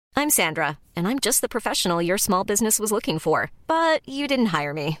I'm Sandra, and I'm just the professional your small business was looking for. But you didn't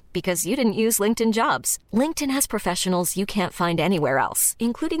hire me because you didn't use LinkedIn Jobs. LinkedIn has professionals you can't find anywhere else,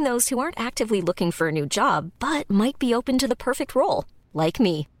 including those who aren't actively looking for a new job, but might be open to the perfect role, like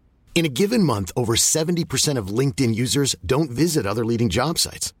me. In a given month, over 70% of LinkedIn users don't visit other leading job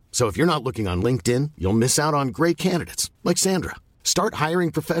sites. So if you're not looking on LinkedIn, you'll miss out on great candidates like Sandra. Start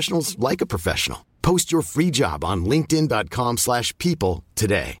hiring professionals like a professional. Post your free job on linkedin.com/people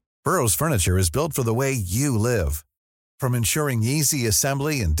today. Burrow's furniture is built for the way you live. From ensuring easy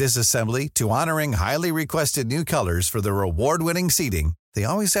assembly and disassembly to honoring highly requested new colors for their award-winning seating, they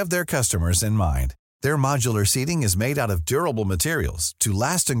always have their customers in mind. Their modular seating is made out of durable materials to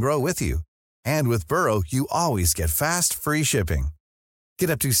last and grow with you. And with Burrow, you always get fast, free shipping.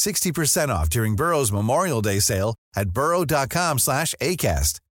 Get up to 60% off during Burrow's Memorial Day sale at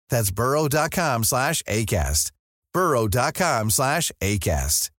burrow.com/ACAST. That's burrow.com/ACAST.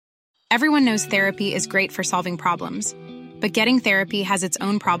 burrow.com/ACAST. Everyone knows therapy is great for solving problems, but getting therapy has its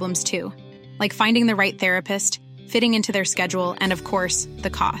own problems too, like finding the right therapist, fitting into their schedule, and of course, the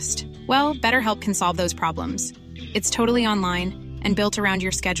cost. Well, BetterHelp can solve those problems. It's totally online and built around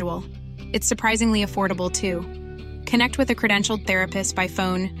your schedule. It's surprisingly affordable too. Connect with a credentialed therapist by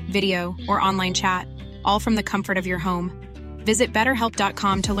phone, video, or online chat, all from the comfort of your home. Visit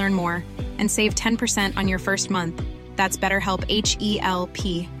BetterHelp.com to learn more and save 10% on your first month. That's BetterHelp,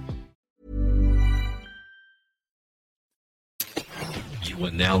 H-E-L-P. You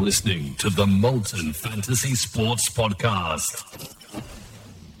are now listening to the Molten Fantasy Sports Podcast.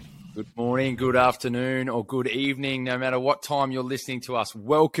 Good morning, good afternoon, or good evening, no matter what time you're listening to us.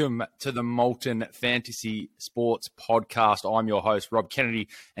 Welcome to the Molten Fantasy Sports Podcast. I'm your host, Rob Kennedy,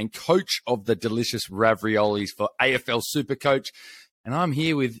 and coach of the delicious raviolis for AFL SuperCoach. And I'm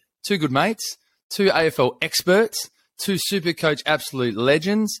here with two good mates, two AFL experts, two SuperCoach absolute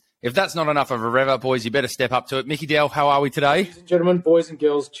legends. If that's not enough of a rev up, boys, you better step up to it. Mickey Dell, how are we today? Ladies and gentlemen, boys and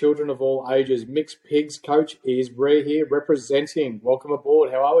girls, children of all ages, Mixed Pigs coach is Ray here representing. Welcome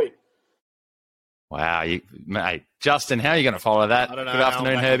aboard. How are we? Wow, mate. Justin, how are you going to follow that? I don't know. Good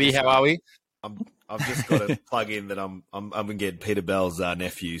afternoon, Herbie. How are we? I've just got to plug in that I'm going to get Peter Bell's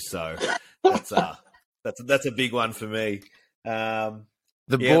nephew, so that's a big one for me. The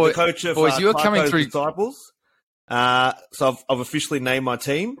coach of boys, you're coming through disciples. So I've officially named my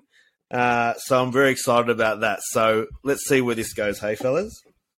team. So I'm very excited about that. So let's see where this goes. Hey, fellas.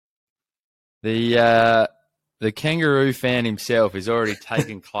 The kangaroo fan himself is already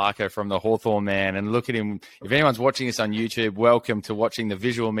taking Clarko from the Hawthorn man. And look at him. If anyone's watching this on YouTube, welcome to watching the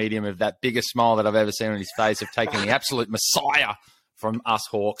visual medium of that biggest smile that I've ever seen on his face of taking the absolute messiah from us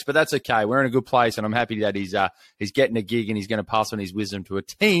Hawks. But that's okay. We're in a good place, and I'm happy that he's getting a gig and he's going to pass on his wisdom to a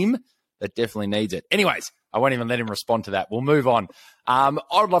team that definitely needs it. Anyways, I won't even let him respond to that. We'll move on. I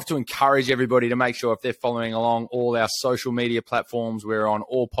would love to encourage everybody to make sure if they're following along all our social media platforms, we're on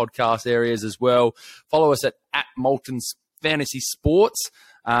all podcast areas as well. Follow us at Molten Fantasy Sports.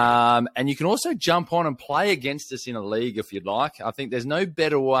 And you can also jump on and play against us in a league if you'd like. I think there's no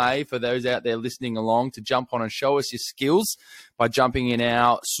better way for those out there listening along to jump on and show us your skills by jumping in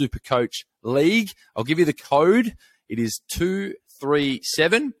our SuperCoach League. I'll give you the code. It is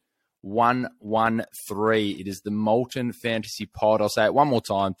 237-113. It is the Molten Fantasy Pod. I'll say it one more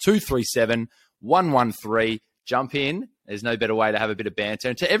time. 237-113. Jump in. There's no better way to have a bit of banter.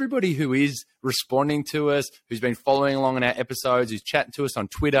 And to everybody who is responding to us, who's been following along in our episodes, who's chatting to us on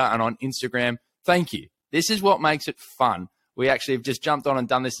Twitter and on Instagram, thank you. This is what makes it fun. We actually have just jumped on and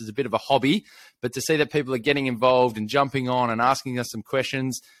done this as a bit of a hobby, but to see that people are getting involved and jumping on and asking us some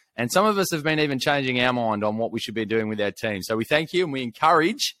questions, and some of us have been even changing our mind on what we should be doing with our team. So we thank you and we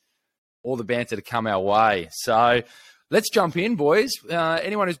encourage all the banter to come our way. So let's jump in, boys.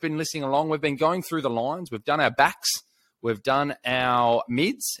 Anyone who's been listening along, we've been going through the lines. We've done our backs. We've done our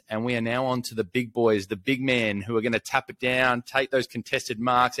mids, and we are now on to the big boys, the big men who are going to tap it down, take those contested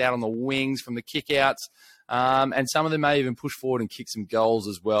marks out on the wings from the kickouts, and some of them may even push forward and kick some goals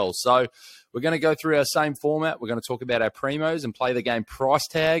as well. So we're going to go through our same format. We're going to talk about our primos and play the game price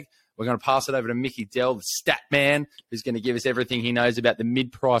tag. We're going to pass it over to Mickey Dell, the stat man, who's going to give us everything he knows about the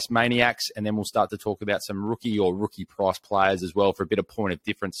mid-price maniacs, and then we'll start to talk about some rookie or rookie price players as well for a bit of point of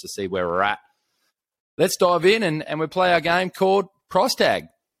difference to see where we're at. Let's dive in and we play our game called Price Tag.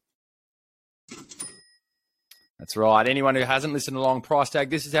 That's right. Anyone who hasn't listened along, Price Tag,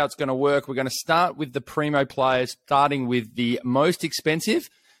 this is how it's going to work. We're going to start with the primo players, starting with the most expensive.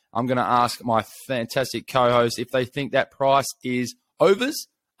 I'm going to ask my fantastic co-host if they think that price is overs,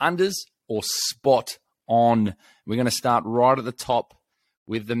 unders, or spot on. We're going to start right at the top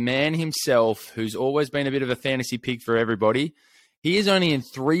with the man himself, who's always been a bit of a fantasy pig for everybody. He is only in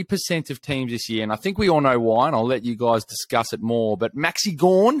 3% of teams this year, and I think we all know why, and I'll let you guys discuss it more. But Maxi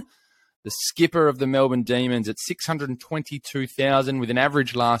Gawn, the skipper of the Melbourne Demons, at 622,000 with an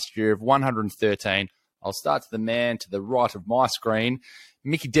average last year of 113. I'll start to the man to the right of my screen.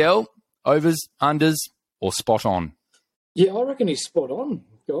 Mickey Dell, overs, unders, or spot on? Yeah, I reckon he's spot on,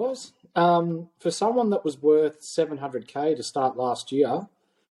 guys. For someone that was worth 700K to start last year,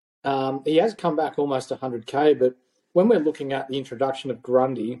 he has come back almost 100K, but when we're looking at the introduction of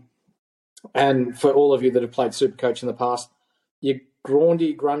Grundy, and for all of you that have played SuperCoach in the past, your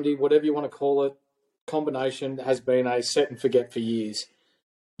Grundy, whatever you want to call it, combination has been a set and forget for years.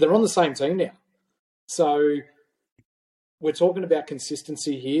 They're on the same team now. So we're talking about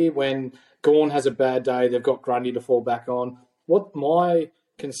consistency here. When Gawn has a bad day, they've got Grundy to fall back on. What my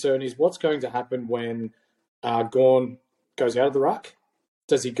concern is, what's going to happen when Gawn goes out of the ruck?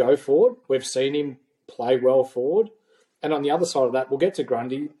 Does he go forward? We've seen him play well forward. And on the other side of that, we'll get to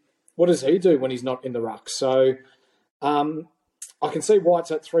Grundy. What does he do when he's not in the ruck? So I can see why it's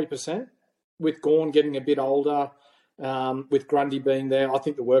at 3%. With Gawn getting a bit older, with Grundy being there, I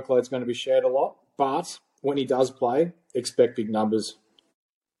think the workload's going to be shared a lot. But when he does play, expect big numbers.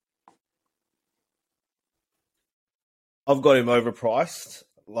 I've got him overpriced,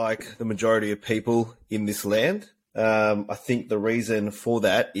 like the majority of people in this land. I think the reason for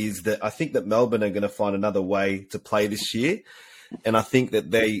that is that I think that Melbourne are going to find another way to play this year, and I think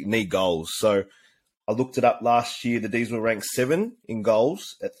that they need goals. So I looked it up last year. The D's were ranked 7 in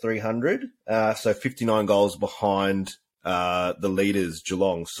goals at 300, so 59 goals behind the leaders,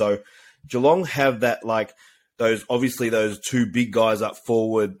 Geelong. So Geelong have that, like, those two big guys up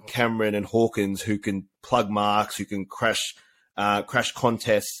forward, Cameron and Hawkins, who can plug marks, who can crash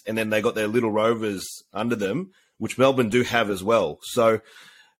contests, and then they got their little rovers under them, which Melbourne do have as well. So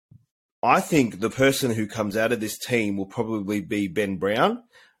I think the person who comes out of this team will probably be Ben Brown,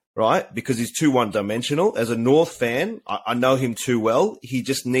 right? Because he's too one-dimensional. As a North fan, I know him too well. He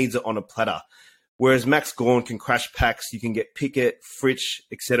just needs it on a platter. Whereas Max Gawn can crash packs, you can get Pickett, Fritsch,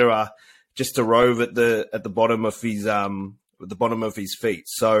 etc., just to rove at the bottom of his feet.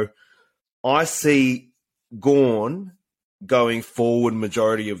 So I see Gawn going forward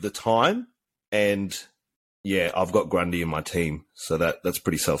majority of the time, and yeah, I've got Grundy in my team, so that's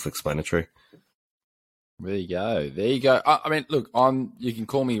pretty self-explanatory. There you go. I mean, look, you can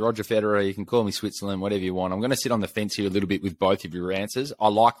call me Roger Federer, you can call me Switzerland, whatever you want. I'm going to sit on the fence here a little bit with both of your answers. I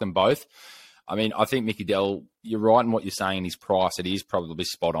like them both. I mean, I think Mickey Dell, you're right in what you're saying. His price, it is probably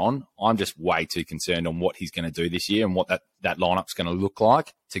spot on. I'm just way too concerned on what he's going to do this year and what that lineup's going to look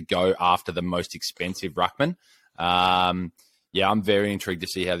like to go after the most expensive ruckman. Yeah, I'm very intrigued to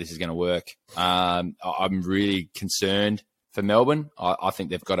see how this is going to work. I'm really concerned for Melbourne. I think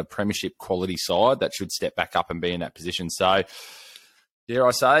they've got a premiership quality side that should step back up and be in that position. So, dare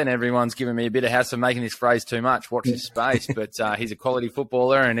I say, and everyone's giving me a bit of house for making this phrase too much, watch this space, but he's a quality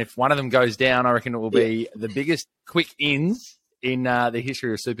footballer, and if one of them goes down, I reckon it will be the biggest quick ins in the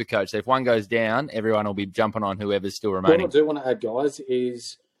history of SuperCoach. So if one goes down, everyone will be jumping on whoever's still remaining. What I do want to add, guys,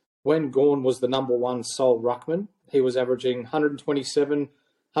 is when Gawn was the number one sole ruckman, he was averaging 127,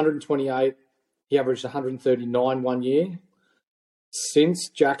 128. He averaged 139 one year. Since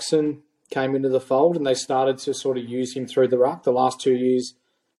Jackson came into the fold and they started to sort of use him through the ruck, the last 2 years,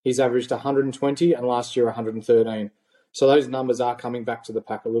 he's averaged 120 and last year 113. So those numbers are coming back to the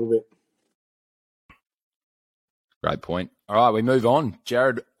pack a little bit. Great point. All right, we move on.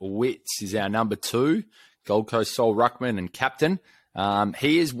 Jared Witts is our number 2, Gold Coast sole ruckman and captain.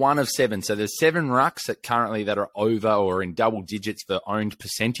 He is one of 7. So there's 7 rucks that are over or in double digits for owned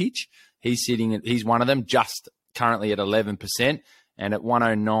percentage. He's one of them, just currently at 11% and at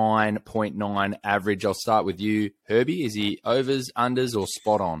 109.9 average. I'll start with you, Herbie. Is he overs, unders, or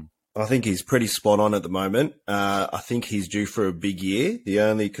spot on? I think he's pretty spot on at the moment. I think he's due for a big year. The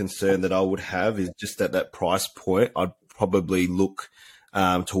only concern that I would have is just at that price point, I'd probably look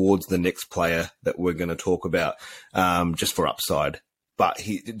towards the next player that we're going to talk about, just for upside. But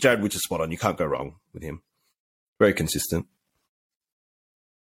Jared Witts is spot on. You can't go wrong with him. Very consistent.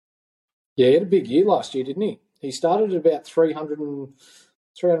 Yeah, he had a big year last year, didn't he? He started at about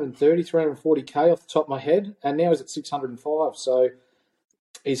 330, 340K off the top of my head, and now he's at 605. So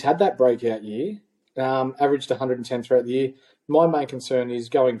he's had that breakout year, averaged 110 throughout the year. My main concern is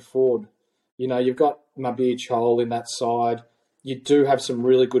going forward. You know, you've got Mabir Chol in that side. You do have some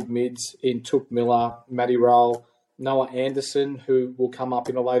really good mids in Took Miller, Matty Roll, Noah Anderson, who will come up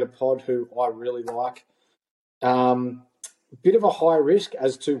in a later pod, who I really like. Bit of a high risk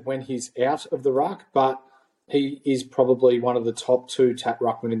as to when he's out of the ruck, but he is probably one of the top 2 tap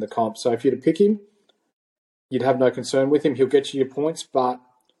ruckmen in the comp. So if you're to pick him, you'd have no concern with him. He'll get you your points, but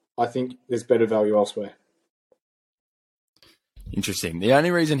I think there's better value elsewhere. Interesting. The only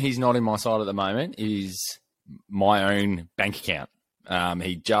reason he's not in my side at the moment is my own bank account.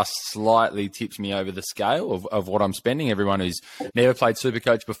 He just slightly tips me over the scale of what I'm spending. Everyone who's never played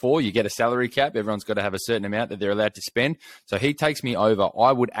SuperCoach before, you get a salary cap. Everyone's got to have a certain amount that they're allowed to spend. So he takes me over.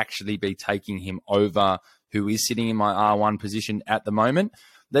 I would actually be taking him over who is sitting in my R1 position at the moment.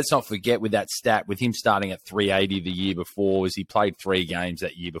 Let's not forget with that stat, with him starting at 380 the year before, is he played 3 games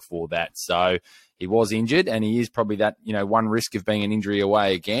that year before that. So he was injured, and he is probably that, one risk of being an injury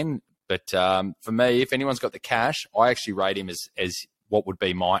away again. But for me, if anyone's got the cash, I actually rate him as what would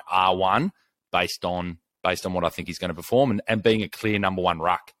be my R1 based on what I think he's going to perform and being a clear number 1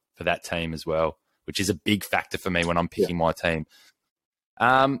 ruck for that team as well, which is a big factor for me when I'm picking my team.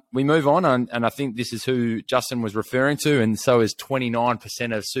 We move on, and I think this is who Justin was referring to, and so is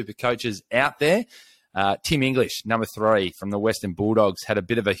 29% of super coaches out there. Tim English, number 3 from the Western Bulldogs, had a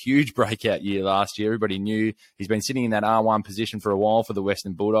bit of a huge breakout year last year. Everybody knew he's been sitting in that R1 position for a while for the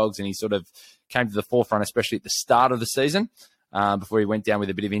Western Bulldogs, and he sort of came to the forefront, especially at the start of the season, before he went down with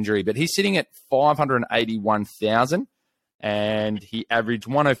a bit of injury. But he's sitting at 581,000, and he averaged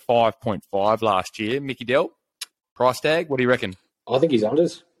 105.5 last year. Mickey Dell, price tag, what do you reckon? I think he's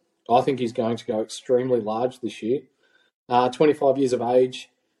unders. I think he's going to go extremely large this year. 25 years of age.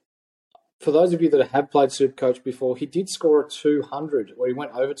 For those of you that have played SuperCoach before, he did score a 200, or he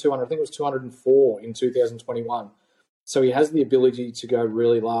went over 200. I think it was 204 in 2021. So he has the ability to go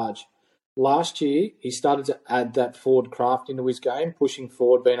really large. Last year, he started to add that forward craft into his game, pushing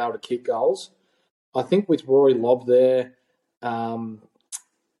forward, being able to kick goals. I think with Rory Lobb there, I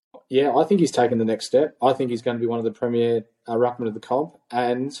think he's taken the next step. I think he's going to be one of the premier ruckmen of the comp,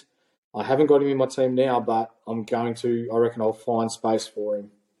 and I haven't got him in my team now, but I reckon I'll find space for him.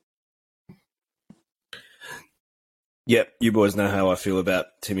 Yep, you boys know how I feel about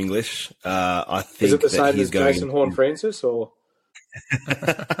Tim English. I think is it the same as going Jason Horne-Francis, or?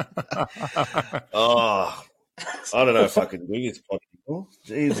 Oh, I don't know if I can do this podcast.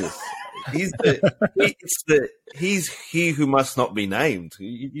 Jesus, he's he who must not be named.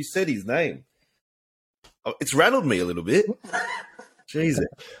 You said his name. It's rattled me a little bit. Jesus.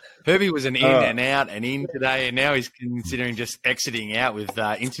 Herbie was an in and out and in today, and now he's considering just exiting out with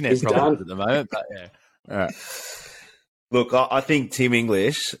internet problems at the moment. But yeah, all right. Look, I think Tim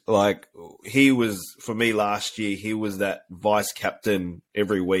English, he was, for me last year, he was that vice captain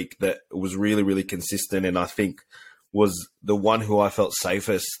every week that was really, really consistent, and I think was the one who I felt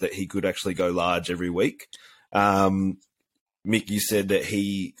safest that he could actually go large every week. Mick, you said that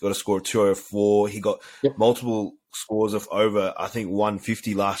he got a score of 204. He got multiple scores of over, I think,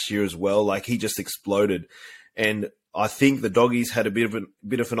 150 last year as well. He just exploded. And I think the Doggies had a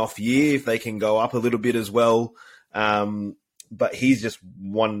bit of an off year if they can go up a little bit as well. But he's just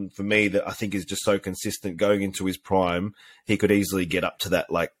one for me that I think is just so consistent going into his prime. He could easily get up to that,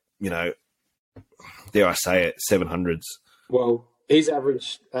 dare I say it, 700s. Well, his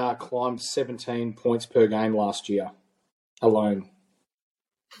average climbed 17 points per game last year alone.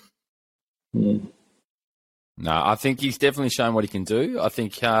 No, I think he's definitely shown what he can do. I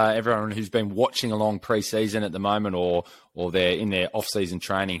think everyone who's been watching along pre-season at the moment or they're in their off-season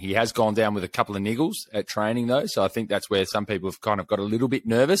training, he has gone down with a couple of niggles at training, though. So I think that's where some people have kind of got a little bit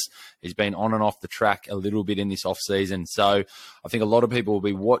nervous. He's been on and off the track a little bit in this off-season. So I think a lot of people will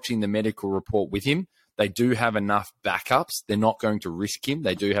be watching the medical report with him. They do have enough backups. They're not going to risk him.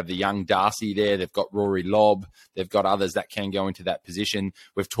 They do have the young Darcy there. They've got Rory Lobb. They've got others that can go into that position.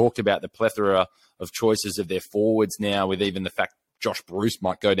 We've talked about the plethora of choices of their forwards now, with even the fact Josh Bruce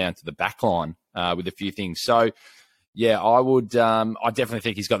might go down to the back line with a few things. So, yeah, I would. I definitely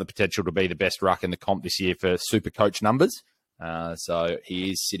think he's got the potential to be the best ruck in the comp this year for SuperCoach numbers. So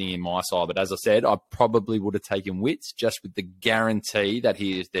he is sitting in my side. But as I said, I probably would have taken Witts just with the guarantee that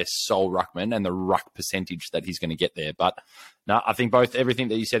he is their sole ruckman and the ruck percentage that he's going to get there. But no, I think everything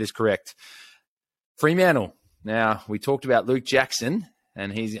that you said is correct. Fremantle. Now, we talked about Luke Jackson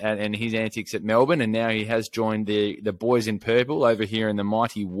and his antics at Melbourne, and now he has joined the boys in purple over here in the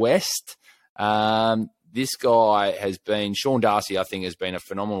mighty West. This guy has been, Sean Darcy, I think, has been a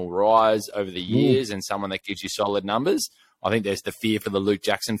phenomenal rise over the years and someone that gives you solid numbers. I think there's the fear for the Luke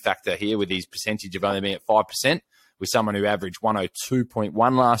Jackson factor here with his percentage of only being at 5%, with someone who averaged 102.1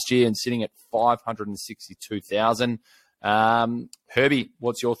 last year and sitting at 562,000. Herbie,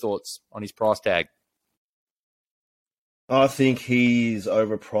 what's your thoughts on his price tag? I think he's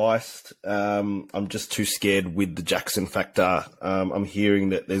overpriced. I'm just too scared with the Jackson factor. I'm hearing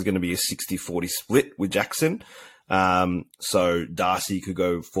that there's going to be a 60-40 split with Jackson. So Darcy could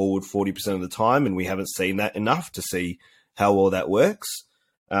go forward 40% of the time, and we haven't seen that enough to see how well that works.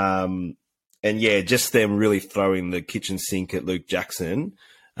 And yeah, just them really throwing the kitchen sink at Luke Jackson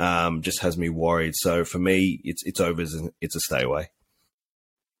just has me worried. So for me, it's over. It's a stay away.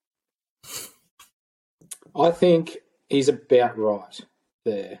 I think he's about right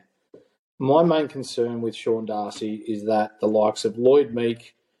there. My main concern with Sean Darcy is that the likes of Lloyd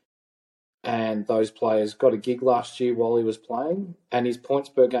Meek and those players got a gig last year while he was playing, and his points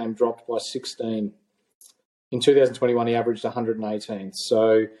per game dropped by 16. In 2021, he averaged 118.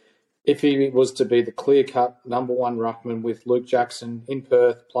 So if he was to be the clear-cut number one ruckman with Luke Jackson in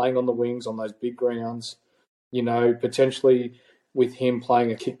Perth, playing on the wings on those big grounds, potentially with him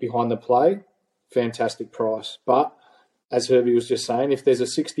playing a kick behind the play, fantastic price. But as Herbie was just saying, if there's a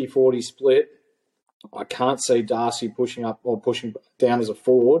 60-40 split, I can't see Darcy pushing up or pushing down as a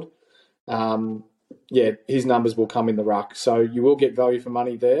forward. His numbers will come in the ruck. So you will get value for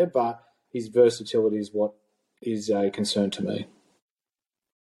money there, but his versatility is what is a concern to me.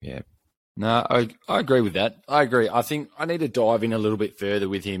 Yeah. No, I agree with that. I agree. I think I need to dive in a little bit further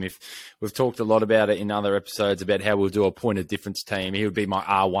with him. If we've talked a lot about it in other episodes about how we'll do a point of difference team, he would be my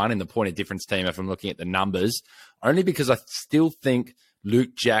R1 in the point of difference team if I'm looking at the numbers, only because I still think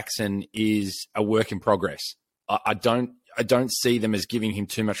Luke Jackson is a work in progress. I don't see them as giving him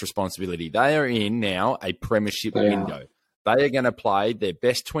too much responsibility. They are in now a premiership window. They are going to play their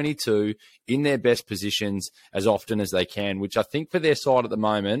best 22 in their best positions as often as they can, which I think for their side at the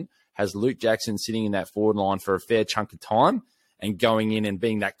moment has Luke Jackson sitting in that forward line for a fair chunk of time and going in and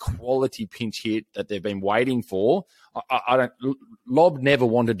being that quality pinch hit that they've been waiting for. Lob never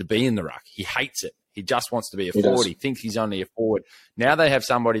wanted to be in the ruck. He hates it. He just wants to be a forward. He thinks he's only a forward. Now they have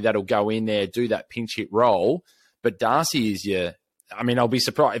somebody that'll go in there, do that pinch hit role. But Darcy is I'll be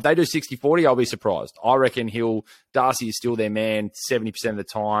surprised. If they do 60-40, I'll be surprised. I reckon Darcy is still their man 70% of the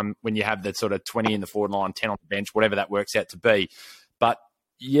time when you have that sort of 20 in the forward line, 10 on the bench, whatever that works out to be. But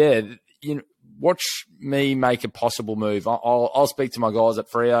yeah, watch me make a possible move. I'll speak to my guys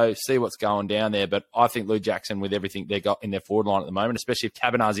at Freo, see what's going down there. But I think Luke Jackson, with everything they got in their forward line at the moment, especially if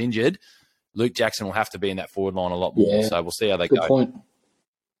Cabinar's injured, Luke Jackson will have to be in that forward line a lot more. Yeah, so we'll see how they go. Good point.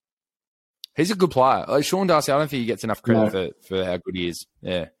 He's a good player. Sean Darcy, I don't think he gets enough credit for how good he is.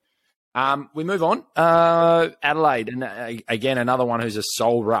 Yeah. We move on. Adelaide, and again, another one who's a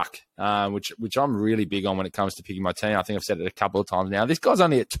sole ruck, which I'm really big on when it comes to picking my team. I think I've said it a couple of times now. This guy's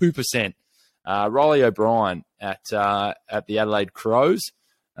only at 2%. Riley O'Brien at the Adelaide Crows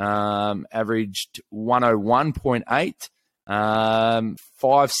averaged 101.8,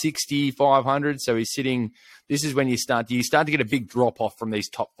 560, 500. So he's sitting. This is when you start to get a big drop off from these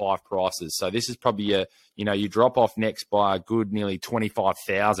top five prices. So this is probably you drop off next by a good nearly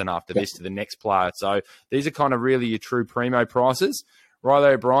 25,000 after this to the next player. So these are kind of really your true primo prices. Riley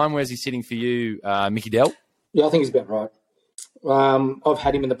O'Brien, where's he sitting for you, Mickey Dell? Yeah, I think he's about right. I've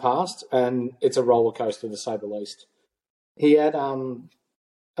had him in the past, and it's a roller coaster to say the least. He had, I think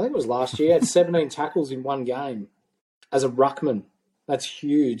it was last year, had 17 tackles in one game as a ruckman. That's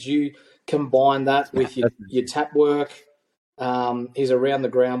huge. You combine that with your tap work, his around the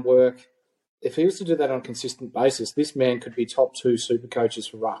ground work. If he was to do that on a consistent basis, this man could be top 2 super coaches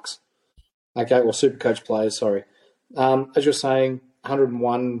for rucks. Okay, or super coach players, sorry. As you're saying,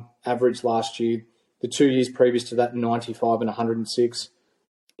 101 average last year. The 2 years previous to that, 95 and 106.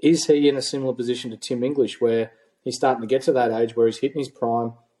 Is he in a similar position to Tim English, where he's starting to get to that age where he's hitting his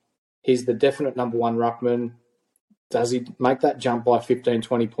prime? He's the definite number one ruckman. Does he make that jump by 15,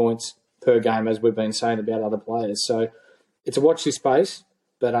 20 points per game, as we've been saying about other players? So it's a watch this space,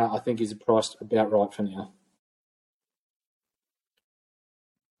 but I think he's priced about right for now.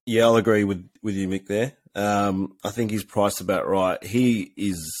 Yeah, I'll agree with you, Mick, there. I think he's priced about right. He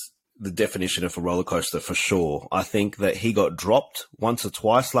is the definition of a roller coaster for sure. I think that he got dropped once or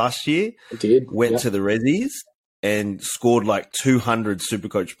twice last year. He did. Went to the Rezzies and scored like 200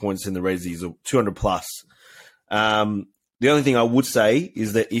 Supercoach points in the Rezzies, or 200 plus. The only thing I would say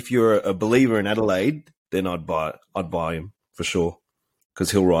is that if you're a believer in Adelaide, then I'd buy him for sure, because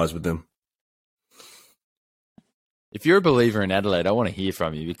he'll rise with them. If you're a believer in Adelaide, I want to hear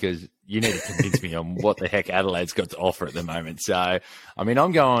from you, because you need to convince me on what the heck Adelaide's got to offer at the moment. So, I mean,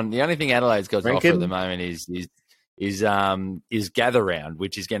 the only thing Adelaide's got to offer at the moment is Gather Round,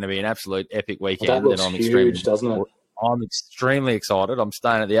 which is going to be an absolute epic weekend. That looks huge, doesn't it? I'm extremely excited. I'm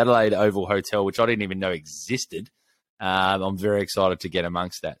staying at the Adelaide Oval Hotel, which I didn't even know existed. I'm very excited to get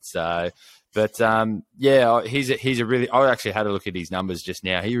amongst that. So, but he's a really. I actually had a look at his numbers just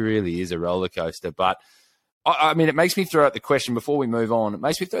now. He really is a roller coaster. But I mean, it makes me throw out the question before we move on. It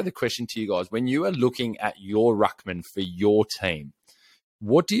makes me throw the question to you guys. When you are looking at your ruckman for your team,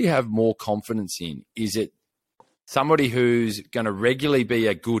 what do you have more confidence in? Is it somebody who's going to regularly be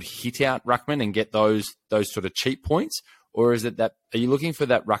a good hit-out ruckman and get those sort of cheap points? Or is it that, are you looking for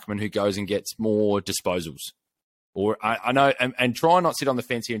that ruckman who goes and gets more disposals? Or I know, and try and not sit on the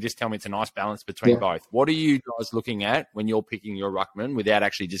fence here and just tell me it's a nice balance between both. What are you guys looking at when you're picking your ruckman without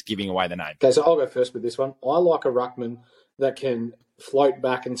actually just giving away the name? Okay, so I'll go first with this one. I like a ruckman that can float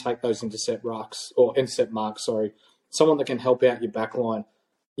back and take those intercept marks. Someone that can help out your back line.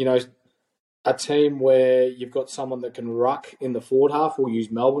 You know, a team where you've got someone that can ruck in the forward half. We'll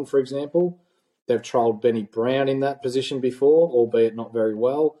use Melbourne, for example. They've trialled Benny Brown in that position before, albeit not very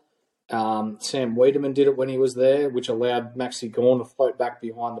well. Sam Wiedemann did it when he was there, which allowed Maxi Gawn to float back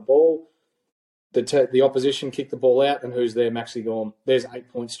behind the ball. The opposition kicked the ball out, and who's there? Maxi Gawn. There's 8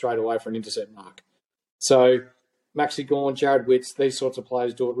 points straight away for an intercept mark. So Maxi Gawn, Jared Witts, these sorts of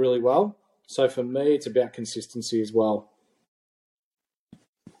players do it really well. So for me, it's about consistency as well.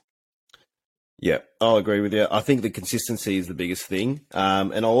 Yeah, I'll agree with you. I think the consistency is the biggest thing.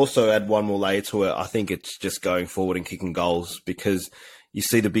 And I'll also add one more layer to it. I think it's just going forward and kicking goals, because you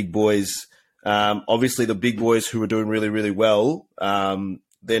see the big boys, obviously the big boys who are doing really, really well,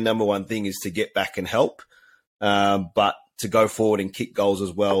 their number one thing is to get back and help. But to go forward and kick goals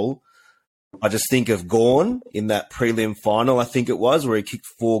as well. I just think of Gawn in that prelim final, I think it was, where he kicked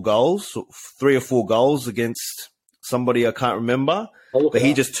 3 or 4 goals against somebody I can't remember. But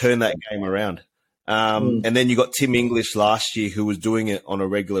he just turned that game around. And then you got Tim English last year, who was doing it on a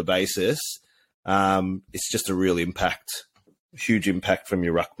regular basis. It's just a real impact, huge impact from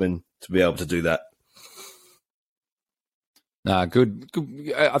your ruckman to be able to do that. Good.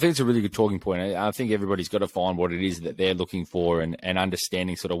 I think it's a really good talking point. I think everybody's got to find what it is that they're looking for and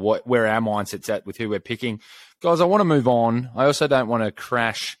understanding sort of where our mindset's at with who we're picking. Guys, I want to move on. I also don't want to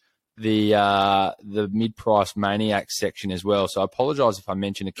crash the mid-price maniacs section as well. So I apologise if I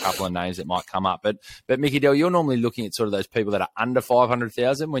mention a couple of names that might come up. But Mickey Dell, you're normally looking at sort of those people that are under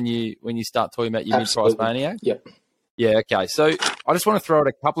 500,000 when you start talking about your mid-price maniacs. Yep. Yeah. Okay. So I just want to throw out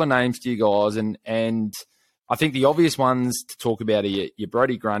a couple of names to you guys, and I think the obvious ones to talk about are your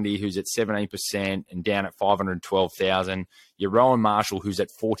Brodie Grundy, who's at 17% and down at 512,000. Your Rowan Marshall, who's at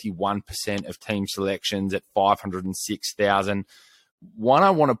 41% of team selections at 506,000. One I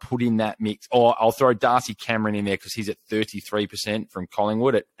want to put in that mix, or I'll throw Darcy Cameron in there because he's at 33% from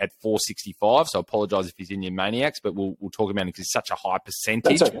Collingwood at 465. So I apologise if he's in your maniacs, but we'll talk about him because he's such a high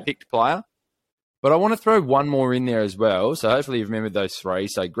percentage picked player. But I want to throw one more in there as well. So hopefully you've remembered those 3.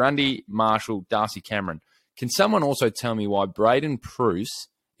 So Grundy, Marshall, Darcy Cameron. Can someone also tell me why Braden Pruce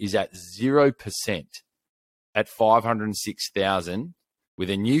is at 0% at 506,000 with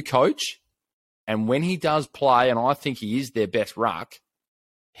a new coach? And when he does play, and I think he is their best ruck,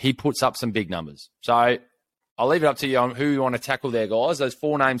 he puts up some big numbers. So I'll leave it up to you on who you want to tackle there, guys. Those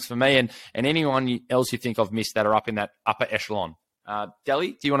 4 names for me, and anyone else you think I've missed that are up in that upper echelon.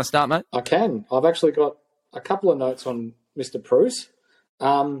 Delly, do you want to start, mate? I can. I've actually got a couple of notes on Mr. Pruce.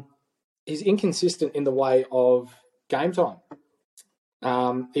 He's inconsistent in the way of game time.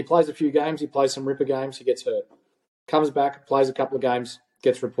 He plays a few games. He plays some ripper games. He gets hurt. Comes back, plays a couple of games,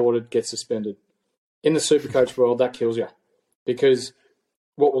 gets reported, gets suspended. In the SuperCoach world, that kills you, because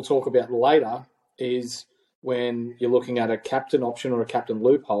what we'll talk about later is when you're looking at a captain option or a captain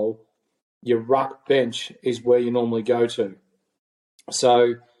loophole, your ruck bench is where you normally go to.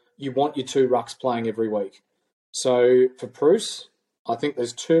 So you want your 2 rucks playing every week. So for Pruce, I think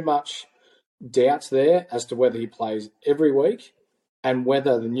there's too much doubts there as to whether he plays every week and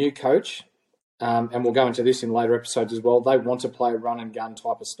whether the new coach, and we'll go into this in later episodes as well, they want to play a run-and-gun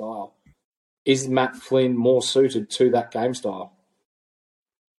type of style. Is Matt Flynn more suited to that game style?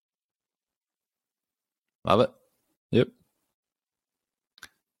 Love it. Yep.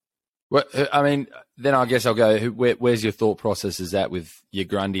 Well, I mean, then I guess I'll go, where's your thought process is that with your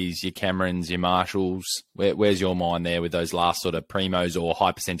Grundys, your Camerons, your Marshalls? Where's your mind there with those last sort of primos or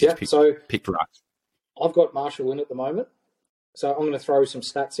high percentage picked rucks? I've got Marshall in at the moment. So I'm going to throw some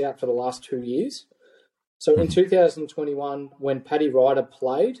stats out for the last 2 years. So in 2021, when Paddy Ryder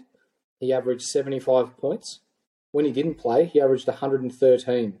played, he averaged 75 points. When he didn't play, he averaged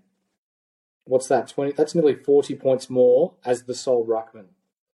 113. What's that? 20? That's nearly 40 points more as the sole ruckman.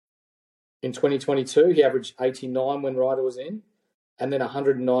 In 2022, he averaged 89 when Ryder was in, and then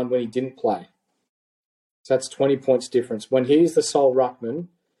 109 when he didn't play. So that's 20 points difference. When he's the sole ruckman,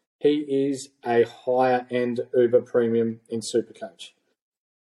 he is a higher-end Uber premium in SuperCoach.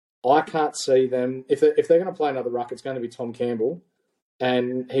 I can't see them. If they're going to play another ruck, it's going to be Tom Campbell,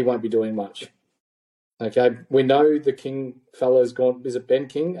 and he won't be doing much. Okay, we know the King fella's gone. Is it Ben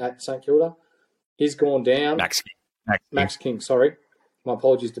King at St Kilda? He's gone down. Max King, sorry. My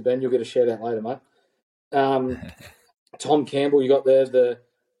apologies to Ben. You'll get a shout out later, mate. Tom Campbell, you got there. The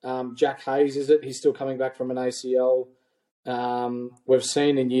Jack Hayes, is it? He's still coming back from an ACL. We've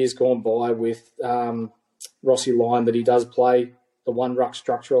seen in years gone by with Rossi Lyon that he does play the one ruck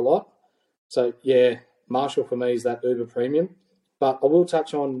structure a lot. So, yeah, Marshall for me is that uber premium. But I will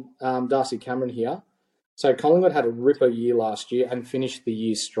touch on Darcy Cameron here. So Collingwood had a ripper year last year and finished the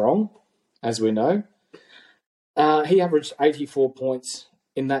year strong, as we know. He averaged 84 points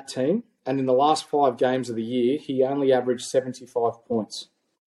in that team. And in the last 5 games of the year, he only averaged 75 points.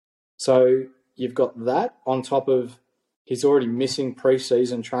 So you've got that on top of he's already missing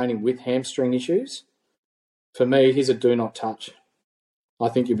pre-season training with hamstring issues. For me, he's a do not touch. I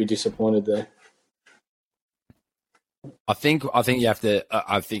think you'd be disappointed there. I think you have to.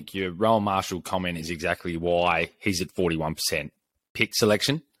 I think your Rowan Marshall comment is exactly why he's at 41% pick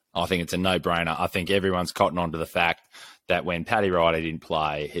selection. I think it's a no-brainer. I think everyone's cotton on to the fact that when Paddy Ryder didn't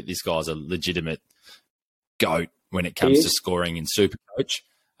play, this guy's a legitimate GOAT when it comes to scoring in SuperCoach.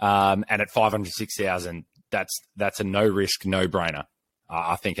 And at 506,000, that's a no-risk, no-brainer,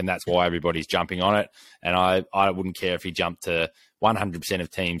 I think, and that's why everybody's jumping on it. And I wouldn't care if he jumped to 100%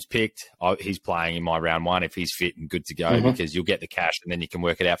 of teams picked. He's playing in my round one if he's fit and good to go because you'll get the cash and then you can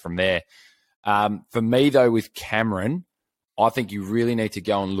work it out from there. For me, though, with Cameron, I think you really need to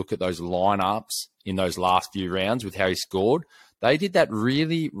go and look at those lineups in those last few rounds with how he scored. They did that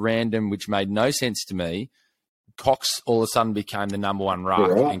really random, which made no sense to me. Cox all of a sudden became the number one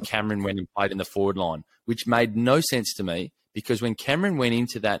ruck and Cameron went and played in the forward line, which made no sense to me because when Cameron went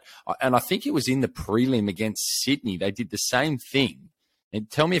into that, and I think it was in the prelim against Sydney, they did the same thing.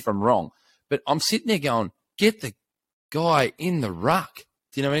 And tell me if I'm wrong, but I'm sitting there going, get the guy in the ruck.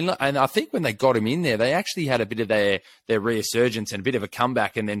 Do you know what I mean? And I think when they got him in there, they actually had a bit of their resurgence and a bit of a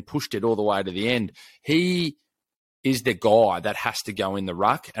comeback and then pushed it all the way to the end. He is the guy that has to go in the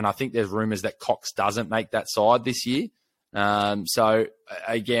ruck. And I think there's rumours that Cox doesn't make that side this year. So,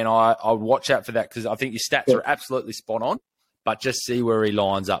 again, I would watch out for that because I think your stats are absolutely spot on, but just see where he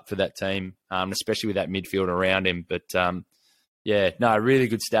lines up for that team, especially with that midfield around him. But, really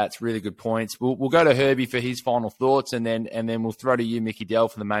good stats, really good points. We'll go to Herbie for his final thoughts, and then we'll throw to you, Mickey Dell,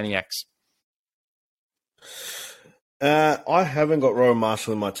 for the Maniacs. I haven't got Rowan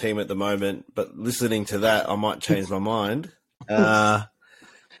Marshall in my team at the moment, but listening to that, I might change my mind. I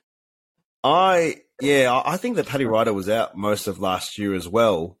think that Paddy Ryder was out most of last year as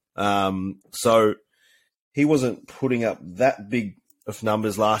well, so he wasn't putting up that big of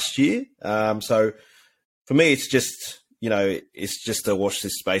numbers last year. So for me, it's just. It's just to watch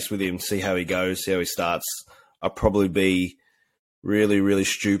this space with him, see how he goes, see how he starts. I'll probably be really, really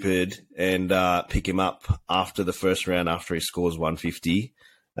stupid and pick him up after the first round after he scores 150.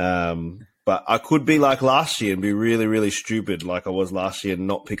 But I could be like last year and be really, really stupid like I was last year and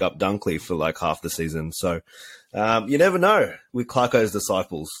not pick up Dunkley for like half the season. So you never know with Clarko's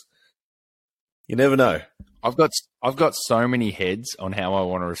disciples. You never know. I've got so many heads on how I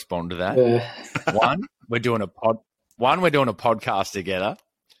want to respond to that. Yeah. One, we're doing a podcast together,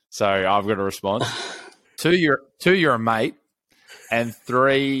 so I've got a response. Two, you're a mate, and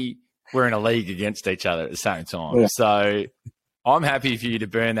 3, we're in a league against each other at the same time. Yeah. So I'm happy for you to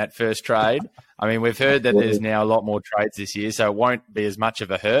burn that first trade. I mean, we've heard that there's now a lot more trades this year, so it won't be as much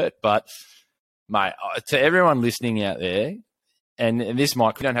of a hurt. But, mate, to everyone listening out there, and this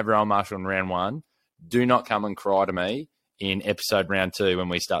might, we don't have Rowan Marshall in round 1, do not come and cry to me in episode round 2 when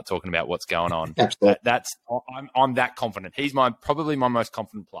we start talking about what's going on. I'm that confident. He's probably my most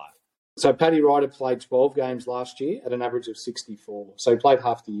confident player. So Paddy Ryder played 12 games last year at an average of 64. So he played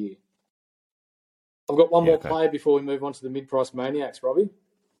half the year. I've got one more player before we move on to the mid-price Maniacs, Robbie.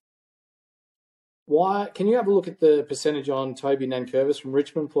 Can you have a look at the percentage on Toby Nankervis from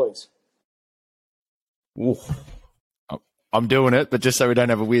Richmond, please? Ooh. I'm doing it, but just so we don't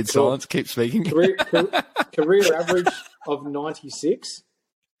have a weird silence, keep speaking. Career average of 96.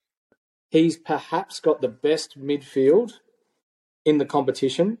 He's perhaps got the best midfield in the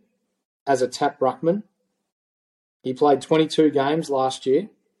competition as a tap ruckman. He played 22 games last year.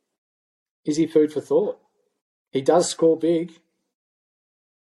 Is he food for thought? He does score big.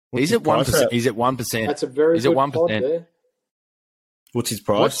 He's at 1%. He's at 1%. That's a very good pod there. What's his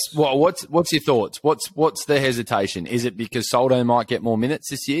price? What's your thoughts? What's the hesitation? Is it because Soldo might get more minutes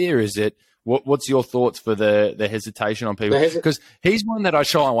this year? Or is it what's your thoughts for the hesitation on people? Because he's one that I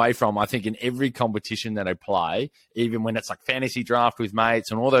shy away from, I think, in every competition that I play, even when it's like fantasy draft with mates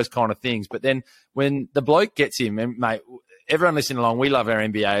and all those kind of things. But then when the bloke gets him, and mate, everyone listening along, we love our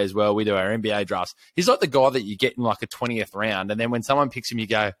NBA as well. We do our NBA drafts. He's like the guy that you get in like a 20th round, and then when someone picks him, you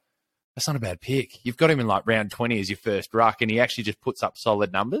go, that's not a bad pick. You've got him in like round 20 as your first ruck, and he actually just puts up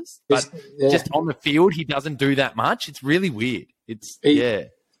solid numbers. But just on the field, he doesn't do that much. It's really weird.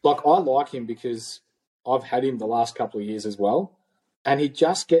 Like, I like him because I've had him the last couple of years as well, and he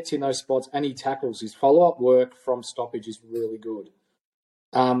just gets in those spots and he tackles. His follow-up work from stoppage is really good.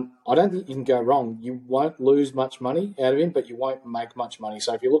 I don't think you can go wrong. You won't lose much money out of him, but you won't make much money.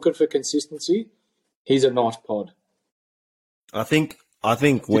 So if you're looking for consistency, he's a nice pod. I think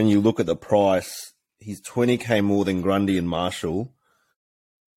when you look at the price, he's 20K more than Grundy and Marshall,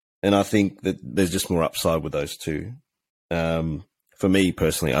 and I think that there's just more upside with those two. For me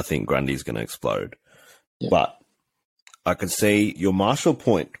personally, I think Grundy's going to explode. Yeah. But I could see your Marshall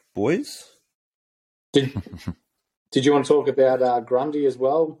point, boys. Did you want to talk about Grundy as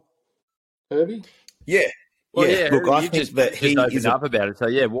well, Herbie? Yeah. Well, yeah. Look, I think that he opened up about it. So,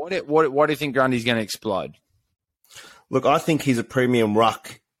 yeah, why do you think Grundy's going to explode? Look, I think he's a premium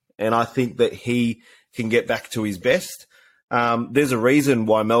ruck, and I think that he can get back to his best. There's a reason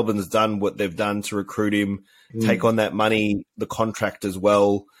why Melbourne's done what they've done to recruit him, take on that money, the contract as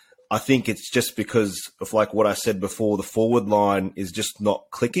well. I think it's just because of, like what I said before, the forward line is just not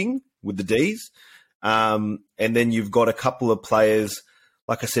clicking with the Ds. And then you've got a couple of players,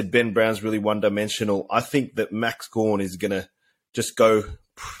 like I said, Ben Brown's really one-dimensional. I think that Max Gawn is going to just go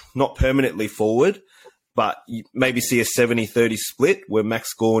not permanently forward, but you maybe see a 70-30 split where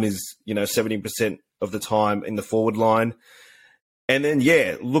Max Gawn is, 70% of the time in the forward line. And then,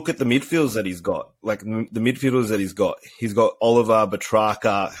 look at the midfielders that he's got. Like the midfielders that he's got. He's got Oliver,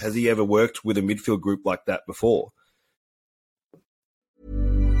 Batraka. Has he ever worked with a midfield group like that before?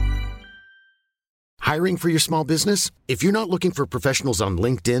 Hiring for your small business? If you're not looking for professionals on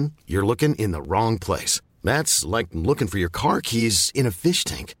LinkedIn, you're looking in the wrong place. That's like looking for your car keys in a fish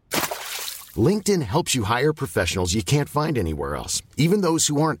tank. LinkedIn helps you hire professionals you can't find anywhere else, even those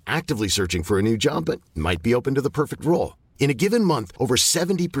who aren't actively searching for a new job but might be open to the perfect role. In a given month, over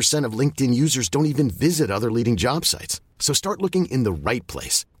 70% of LinkedIn users don't even visit other leading job sites. So start looking in the right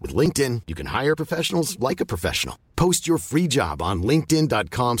place. With LinkedIn, you can hire professionals like a professional. Post your free job on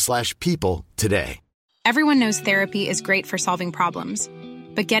linkedin.com/people today. Everyone knows therapy is great for solving problems,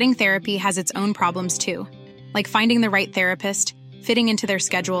 but getting therapy has its own problems too, like finding the right therapist, fitting into their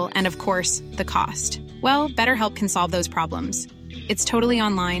schedule, and of course, the cost. Well, BetterHelp can solve those problems. It's totally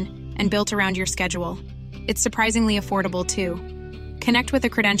online and built around your schedule. It's surprisingly affordable too. Connect with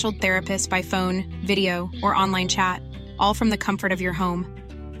a credentialed therapist by phone, video, or online chat, all from the comfort of your home.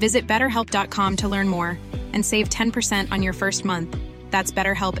 Visit BetterHelp.com to learn more and save 10% on your first month. That's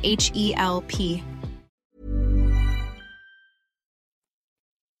BetterHelp, H-E-L-P.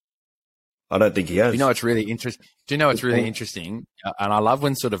 I don't think he has. Do you know what's really interesting? And I love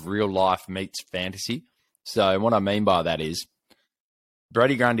when sort of real life meets fantasy. So what I mean by that is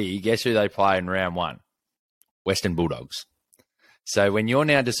Brodie Grundy, guess who they play in round one? Western Bulldogs. So when you're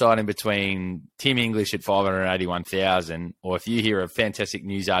now deciding between Tim English at 581,000, or if you hear a fantastic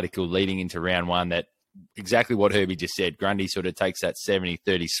news article leading into round one that exactly what Herbie just said, Grundy sort of takes that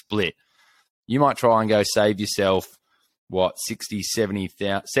 70-30 split, you might try and go save yourself,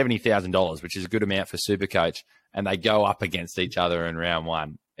 $70,000, which is a good amount for SuperCoach, and they go up against each other in round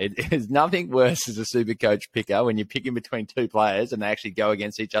one. It is nothing worse as a SuperCoach picker when you're picking between two players and they actually go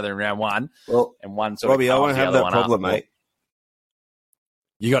against each other in round one. Well, and one sort Robbie, of I won't have that problem, mate.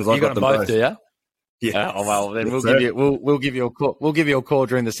 You got them both, do you? Yeah. Oh well, then we'll give you a call. We'll give you a call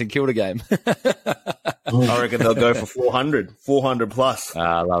during the St Kilda game. I reckon they'll go for 400 plus.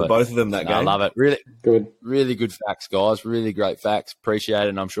 I love it. Both of them that game. I love it. Really good. Really good facts, guys. Really great facts. Appreciate it.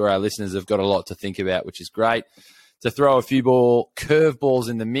 And I'm sure our listeners have got a lot to think about, which is great. To throw a few curveballs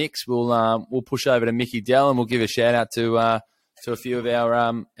in the mix, we'll push over to Mickey Dell and we'll give a shout out to a few of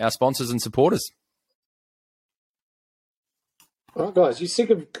our sponsors and supporters. All right, guys, you sick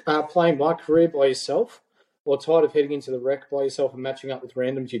of playing My Career by yourself, or tired of heading into the rec by yourself and matching up with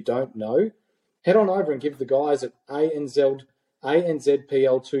randoms you don't know? Head on over and give the guys at ANZPL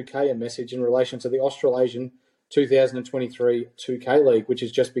 2K a message in relation to the Australasian 2023 2K League, which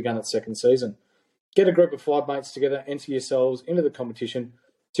has just begun its second season. Get a group of 5 mates together, enter yourselves into the competition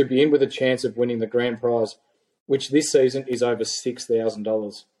to be in with a chance of winning the grand prize, which this season is over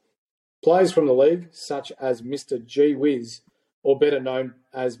 $6,000. Players from the league, such as Mr. G Wiz, or better known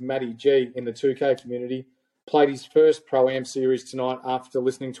as Matty G in the 2K community, played his first Pro-Am series tonight after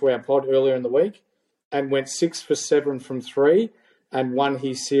listening to our pod earlier in the week and went 6 for 7 from 3 and won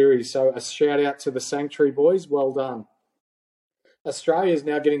his series. So a shout out to the Sanctuary boys. Well done. Australia is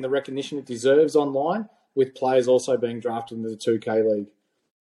now getting the recognition it deserves online with players also being drafted into the 2K League.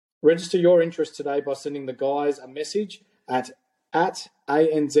 Register your interest today by sending the guys a message at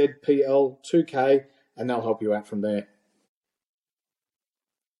ANZPL2K, and they'll help you out from there.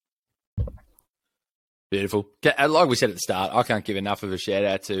 Beautiful. Like we said at the start, I can't give enough of a shout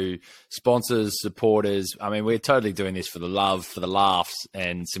out to sponsors, supporters. I mean, we're totally doing this for the love, for the laughs,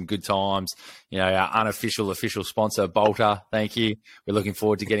 and some good times. You know, our unofficial, official sponsor, Bolter, thank you. We're looking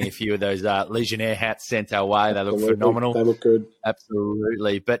forward to getting a few of those Legionnaire hats sent our way. They look phenomenal. They look good.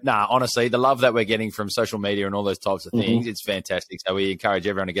 Absolutely. But honestly, the love that we're getting from social media and all those types of things, it's fantastic. So we encourage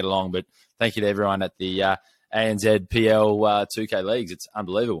everyone to get along. But thank you to everyone at the ANZPL 2K Leagues. It's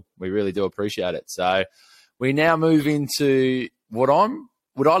unbelievable. We really do appreciate it. So we now move into what I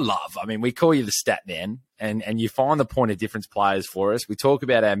love. I mean, we call you the stat man, and you find the point of difference players for us. We talk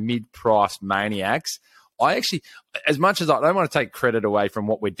about our mid-price maniacs. I actually, as much as I don't want to take credit away from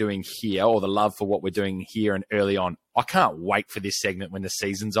what we're doing here or the love for what we're doing here and early on, I can't wait for this segment when the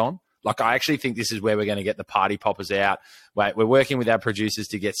season's on. Like, I actually think this is where we're going to get the party poppers out. We're working with our producers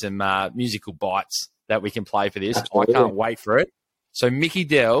to get some musical bites that we can play for this. Absolutely. I can't wait for it. So, Mickey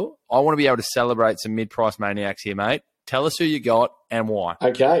Dell, I want to be able to celebrate some mid-price maniacs here, mate. Tell us who you got and why.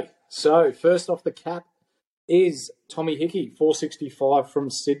 Okay. So, first off the cap is Tommy Hickey, 465 from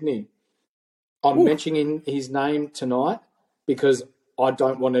Sydney. I'm mentioning his name tonight because I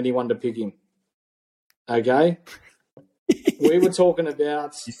don't want anyone to pick him. Okay? We were talking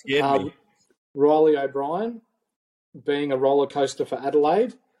about Riley O'Brien being a roller coaster for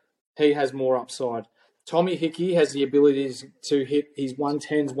Adelaide. He has more upside. Tommy Hickey has the ability to hit his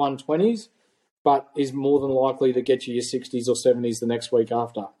 110s, 120s, but is more than likely to get you your 60s or 70s the next week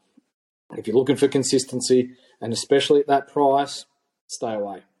after. If you're looking for consistency, and especially at that price, stay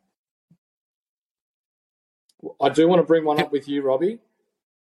away. I do want to bring one up with you, Robbie,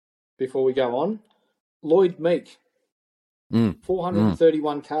 before we go on. Lloyd Meek,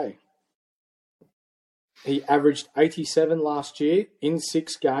 431K. He averaged 87 last year in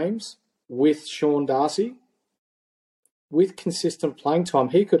 6 games with Sean Darcy. With consistent playing time,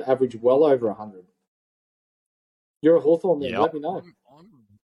 he could average well over 100. You're a Hawthorn man, let me know.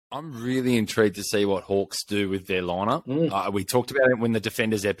 I'm really intrigued to see what Hawks do with their lineup. We talked about it when the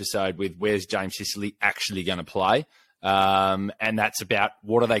Defenders episode with where's James Sicily actually going to play. And that's about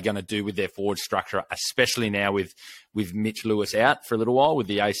what are they going to do with their forward structure, especially now with Mitch Lewis out for a little while with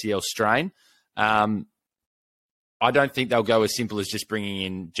the ACL strain. I don't think they'll go as simple as just bringing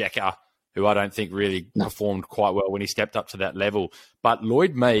in Jekka, who I don't think really performed quite well when he stepped up to that level. But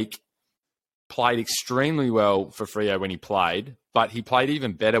Lloyd Meek played extremely well for Freo when he played, but he played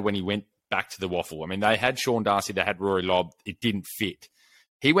even better when he went back to the waffle. I mean, they had Sean Darcy, they had Rory Lobb. It didn't fit.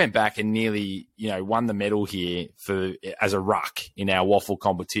 He went back and nearly, won the medal here as a ruck in our waffle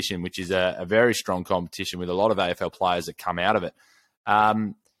competition, which is a very strong competition with a lot of AFL players that come out of it.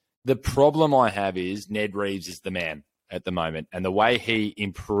 The problem I have is Ned Reeves is the man at the moment. And the way he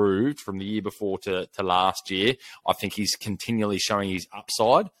improved from the year before to last year, I think he's continually showing his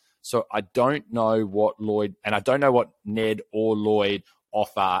upside. So I don't know what Lloyd, and I don't know what Ned or Lloyd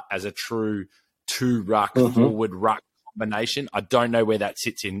offer as a true two-ruck, forward ruck combination. I don't know where that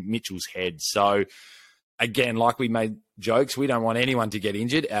sits in Mitchell's head. So again, like we made jokes, we don't want anyone to get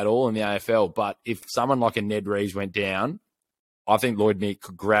injured at all in the AFL. But if someone like a Ned Reeves went down, I think Lloyd Meek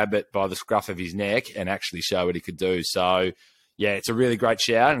could grab it by the scruff of his neck and actually show what he could do. So, yeah, it's a really great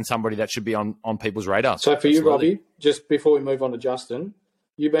shout and somebody that should be on people's radar. So for you, Robbie, just before we move on to Justin,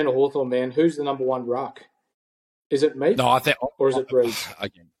 you've been a Hawthorn man. Who's the number one ruck? Is it Meek? No, I think, or is it Reeves?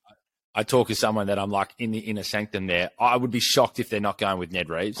 Again, I talk as someone that I'm like in the inner sanctum there. I would be shocked if they're not going with Ned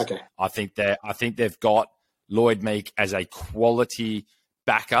Reeves. Okay. I think they've got Lloyd Meek as a quality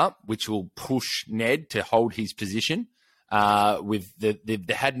backup, which will push Ned to hold his position. They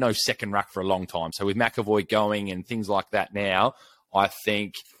had no second ruck for a long time. So with McAvoy going and things like that now, I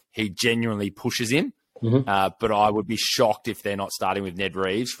think he genuinely pushes him. But I would be shocked if they're not starting with Ned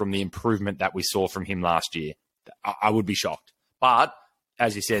Reeves from the improvement that we saw from him last year. I would be shocked. But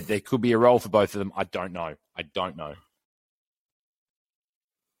as you said, there could be a role for both of them. I don't know.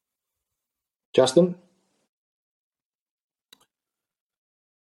 Justin?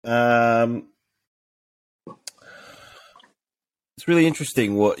 It's really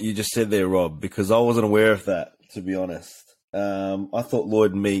interesting what you just said there, Rob, because I wasn't aware of that, to be honest. I thought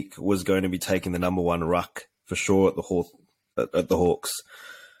Lloyd Meek was going to be taking the number one ruck for sure at the Hawks.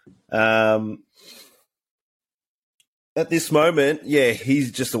 At this moment, yeah,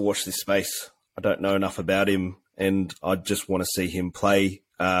 he's just a watch this space. I don't know enough about him, and I just want to see him play,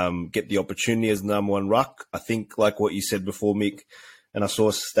 get the opportunity as the number one ruck. I think, like what you said before, Mick, and I saw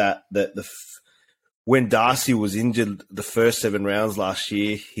a stat that when Darcy was injured the first 7 rounds last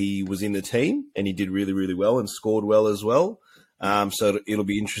year, he was in the team and he did really, really well and scored well as well. So it'll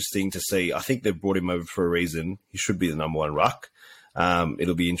be interesting to see. I think they've brought him over for a reason. He should be the number one ruck.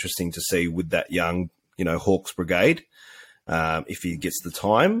 It'll be interesting to see with that young, Hawks brigade. If he gets the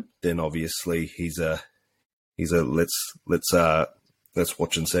time, then obviously he's a let's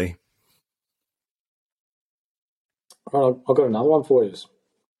watch and see. Right, I've got another one for you.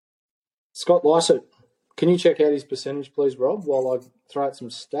 Scott Lycett, can you check out his percentage, please, Rob, while I throw out some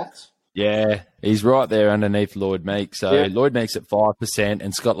stats? Yeah, he's right there underneath Lloyd Meek. So yeah. Lloyd Meek's at 5%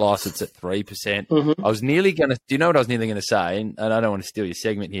 and Scott Lycett's at 3%. Mm-hmm. I was nearly going to – do you know what I was nearly going to say? And I don't want to steal your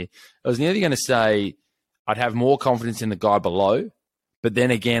segment here. I was nearly going to say I'd have more confidence in the guy below, but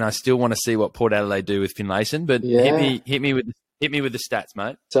then again, I still want to see what Port Adelaide do with Finlayson. But hit me with the stats,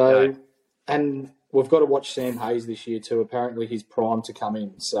 mate. So, and we've got to watch Sam Hayes this year too. Apparently, he's primed to come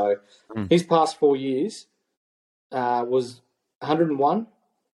in. So, his past 4 years was 101,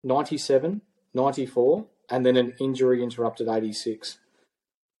 97, 94, and then an injury interrupted 86.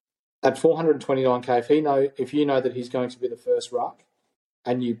 At 429k, if you know that he's going to be the first ruck,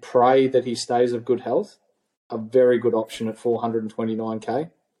 and you pray that he stays of good health, a very good option at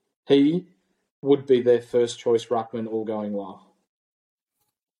 429k. He would be their first choice ruckman, all going well.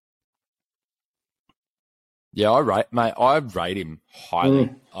 Yeah, I rate him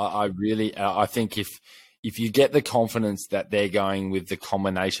highly. I think if you get the confidence that they're going with the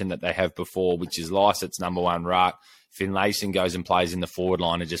combination that they have before, which is Lycett's number one ruck, Finlayson goes and plays in the forward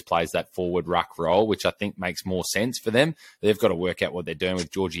line and just plays that forward ruck role, which I think makes more sense for them. They've got to work out what they're doing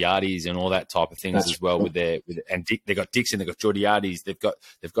with Georgiades and all that type of things as well. They've got Dixon, they've got Georgiades, they've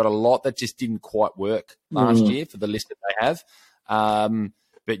got a lot that just didn't quite work last year for the list that they have.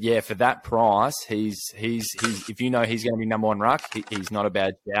 But yeah, for that price, he's if you know he's going to be number one ruck, he's not a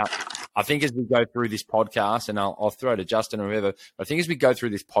bad shout. I think as we go through this podcast, and I'll throw to Justin or whoever, but I think as we go through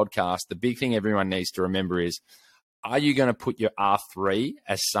this podcast, the big thing everyone needs to remember is, are you going to put your R3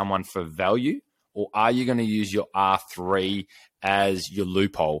 as someone for value, or are you going to use your R3 as your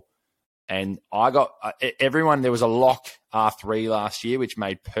loophole? And I got everyone, there was a lock R3 last year, which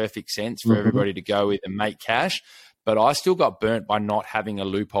made perfect sense for everybody to go with and make cash. But I still got burnt by not having a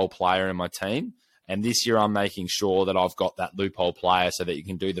loophole player in my team. And this year I'm making sure that I've got that loophole player so that you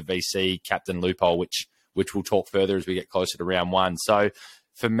can do the VC captain loophole, which we'll talk further as we get closer to round one. So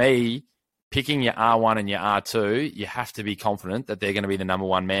for me, picking your R1 and your R2, you have to be confident that they're going to be the number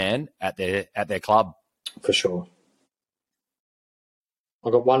one man at their club. For sure.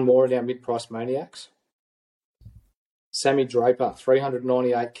 I've got one more in our mid-price maniacs. Sammy Draper,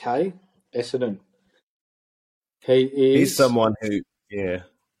 398k, Essendon. He's someone who, yeah.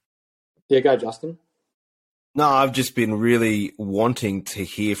 Yeah, go, Justin. No, I've just been really wanting to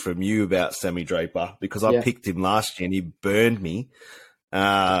hear from you about Sammy Draper because I picked him last year and he burned me.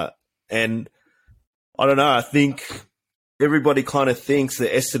 And I don't know, I think everybody kind of thinks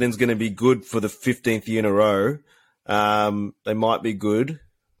that Essendon's going to be good for the 15th year in a row. They might be good.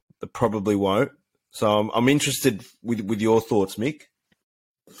 They probably won't. So I'm interested with your thoughts, Mick.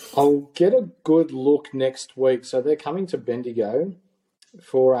 I'll get a good look next week. So they're coming to Bendigo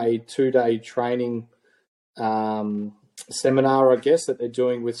for a 2-day training seminar, I guess, that they're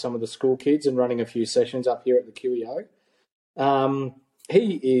doing with some of the school kids and running a few sessions up here at the QEO.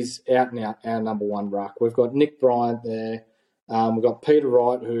 He is out and out our number one ruck. We've got Nick Bryant there. We've got Peter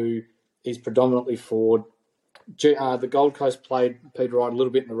Wright, who is predominantly forward. The Gold Coast played Peter Wright a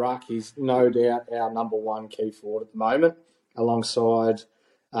little bit in the ruck. He's no doubt our number one key forward at the moment, alongside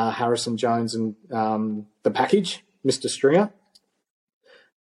Harrison Jones and the package, Mr. Stringer.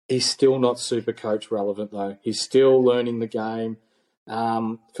 He's still not SuperCoach relevant, though. He's still learning the game.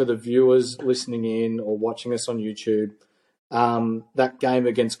 For the viewers listening in or watching us on YouTube, that game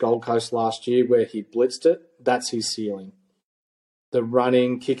against Gold Coast last year where he blitzed it, that's his ceiling. The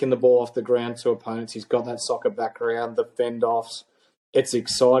running, kicking the ball off the ground to opponents, he's got that soccer background, the fend-offs. It's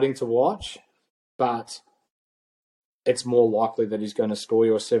exciting to watch, but it's more likely that he's going to score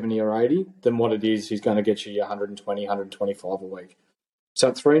you a 70 or 80 than what it is he's going to get you your 120, 125 a week. So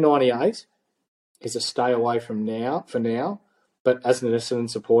at 398 is a stay away for now. But as an Essendon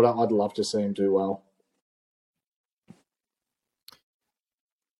supporter, I'd love to see him do well.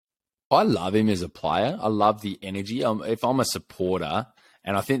 I love him as a player. I love the energy. If I'm a supporter,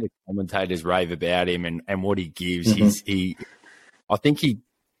 and I think the commentators rave about him and what he gives, I think he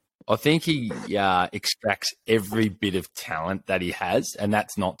extracts every bit of talent that he has, and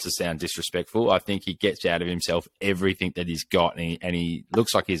that's not to sound disrespectful. I think he gets out of himself everything that he's got, and he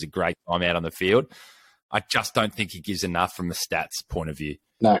looks like he has a great time out on the field. I just don't think he gives enough from a stats point of view.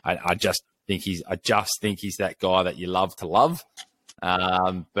 No. I just just think he's that guy that you love to love.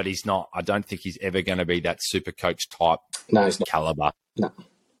 But he's not. I don't think he's ever going to be that super coach type caliber. No.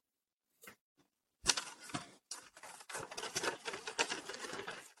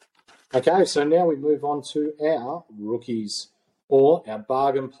 Okay, so now we move on to our rookies, or our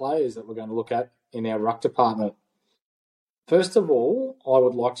bargain players that we're going to look at in our ruck department. First of all, I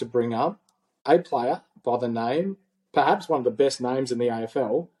would like to bring up a player by the name, perhaps one of the best names in the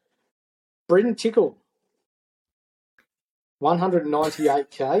AFL, Bryn Tickle.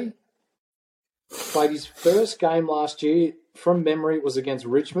 198k. Played his first game last year. From memory, it was against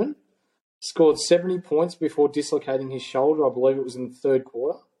Richmond. Scored 70 points before dislocating his shoulder. I believe it was in the third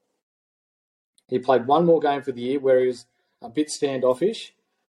quarter. He played one more game for the year where he was a bit standoffish,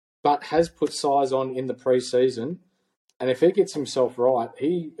 but has put size on in the pre-season. And if he gets himself right,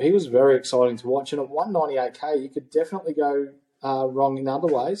 he was very exciting to watch. And at 198k, you could definitely go wrong in other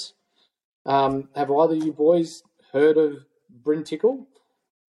ways. Have either of you boys heard of Bryn Tickle?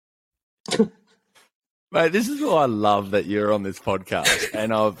 Mate, this is why I love that you're on this podcast,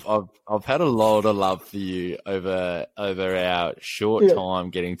 and I've had a lot of love for you over our short time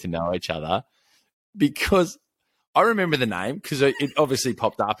getting to know each other, because I remember the name because it obviously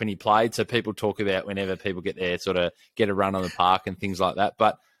popped up and he played. So people talk about whenever people get there, sort of get a run on the park and things like that.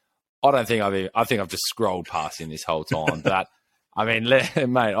 But I think I've just scrolled past him this whole time. But I mean,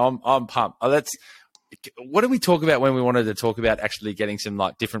 mate, I'm pumped. What did we talk about when we wanted to talk about actually getting some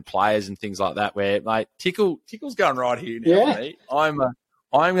like different players and things like that? Where, mate, Tickle's going right here now for me. I'm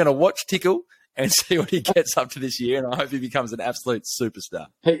going to watch Tickle and see what he gets up to this year, and I hope he becomes an absolute superstar.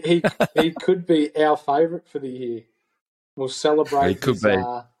 He could be our favourite for the year. We'll celebrate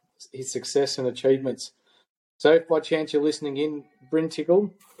his success and achievements. So if by chance you're listening in, Bryn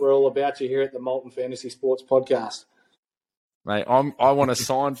Tickle, we're all about you here at the Molten Fantasy Sports Podcast. Mate, I want a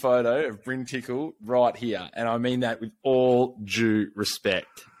signed photo of Bryn Tickle right here, and I mean that with all due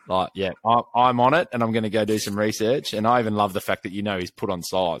respect. Like, yeah, I'm on it, and I'm going to go do some research, and I even love the fact that he's put on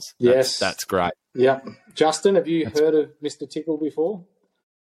size. That's great. Yeah. Justin, have you heard of Mr. Tickle before?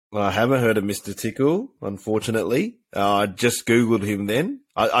 Well, I haven't heard of Mr. Tickle, unfortunately. I just Googled him then.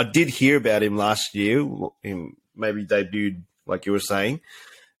 I did hear about him last year. Him maybe debuted, like you were saying.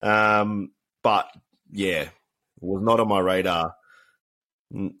 But, yeah, was not on my radar.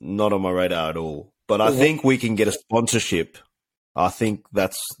 Not on my radar at all. But I think we can get a sponsorship. I think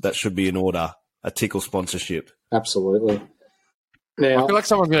that should be in order, a Tickle sponsorship. Absolutely. Now, I feel like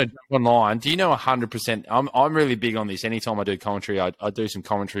someone's going to jump online. Do you know 100%? I'm really big on this. Anytime I do commentary, I do some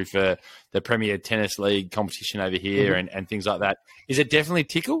commentary for the Premier Tennis League competition over here and things like that. Is it definitely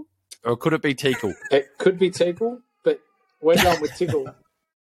Tickle or could it be Tickle? It could be Tickle, but we're going with Tickle.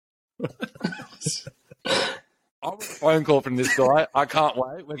 I'm a phone call from this guy. I can't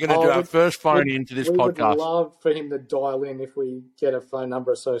wait. We're going to do our first phone into this podcast. We would love for him to dial in if we get a phone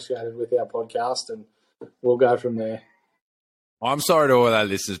number associated with our podcast, and we'll go from there. I'm sorry to all our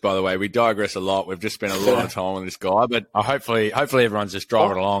listeners, by the way. We digress a lot. We've just spent a lot of time on this guy, but hopefully everyone's just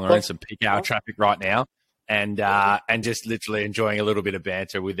driving along or in some peak hour traffic right now, and just literally enjoying a little bit of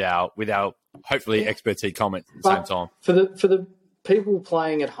banter with our hopefully expertise comments at the same time. For the people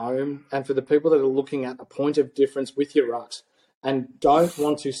playing at home and for the people that are looking at a point of difference with your rucks and don't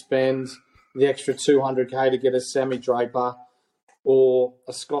want to spend the extra $200K to get a Sammy Draper or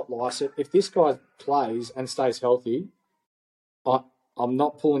a Scott Lycett, if this guy plays and stays healthy, I'm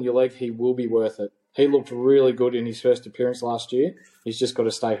not pulling your leg. He will be worth it. He looked really good in his first appearance last year. He's just got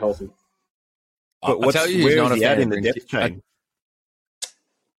to stay healthy. But where is he at in the depth chain?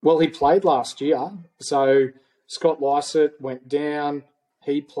 Well, he played last year. So Scott Lycett went down.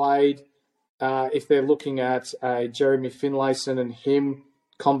 He played. If they're looking at a Jeremy Finlayson and him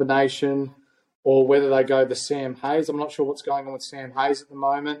combination, or whether they go the Sam Hayes, I'm not sure what's going on with Sam Hayes at the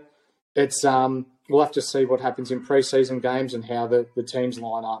moment. It's we'll have to see what happens in pre-season games and how the teams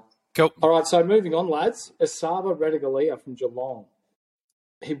line up. Cool. All right, so moving on, lads. Asava Redigalia from Geelong.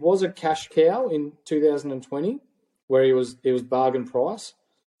 He was a cash cow in 2020, where he was bargain price.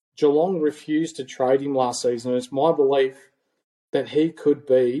 Geelong refused to trade him last season, and it's my belief that he could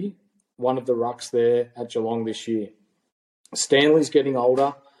be one of the rucks there at Geelong this year. Stanley's getting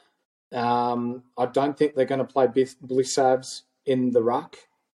older. I don't think they're going to play Blissabs in the ruck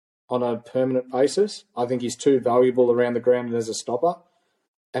on a permanent basis. I think he's too valuable around the ground and as a stopper.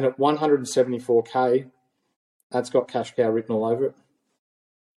 And at 174K, that's got cash cow written all over it.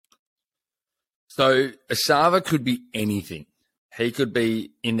 So Asava could be anything. He could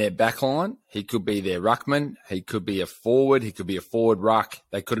be in their backline. He could be their ruckman. He could be a forward. He could be a forward ruck.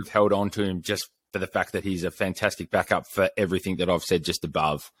 They could have held on to him just for the fact that he's a fantastic backup for everything that I've said just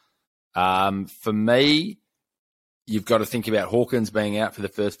above. For me, you've got to think about Hawkins being out for the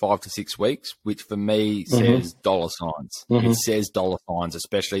first 5 to 6 weeks, which for me says dollar signs. It says dollar signs,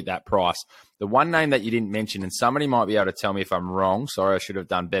 especially at that price. The one name that you didn't mention, and somebody might be able to tell me if I'm wrong, sorry, I should have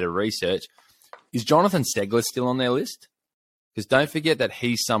done better research, is Jonathan Stegler still on their list? Because don't forget that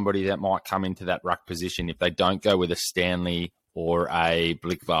he's somebody that might come into that ruck position if they don't go with a Stanley or a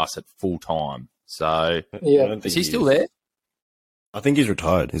Blickvass at full time. So is he still there? I think he's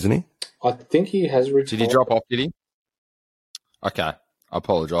retired, isn't he? I think he has retired. Did he drop off, did he? Okay. I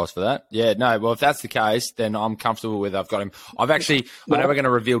apologise for that. Yeah, no, well, if that's the case, then I'm comfortable with I've got him. I know we're going to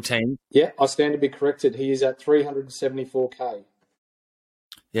reveal team. Yeah, I stand to be corrected. He is at 374K.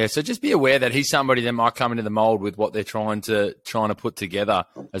 Yeah, so just be aware that he's somebody that might come into the mould with what they're trying to put together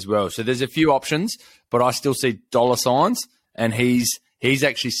as well. So there's a few options, but I still see dollar signs, and he's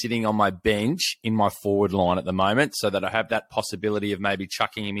actually sitting on my bench in my forward line at the moment, so that I have that possibility of maybe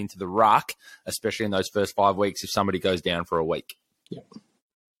chucking him into the ruck, especially in those first 5 weeks if somebody goes down for a week. Yep.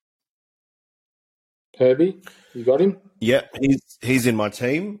 Herbie, you got him? Yeah, he's in my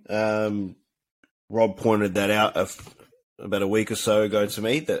team. Rob pointed that out about a week or so ago to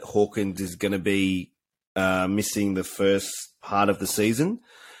me, that Hawkins is going to be missing the first part of the season.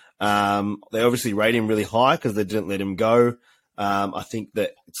 They obviously rate him really high because they didn't let him go. I think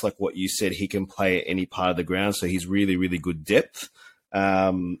that it's like what you said, he can play at any part of the ground, so he's really, really good depth.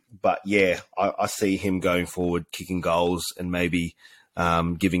 But yeah, I see him going forward, kicking goals and maybe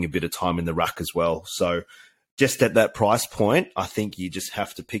giving a bit of time in the ruck as well. So just at that price point, I think you just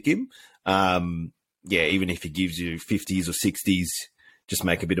have to pick him. Yeah, even if he gives you 50s or 60s, just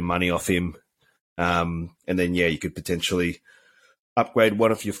make a bit of money off him. And then, yeah, you could potentially upgrade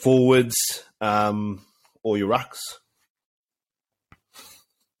one of your forwards or your rucks.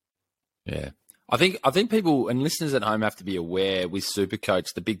 Yeah. I think people and listeners at home have to be aware with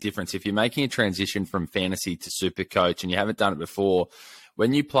SuperCoach, the big difference. If you're making a transition from fantasy to SuperCoach and you haven't done it before,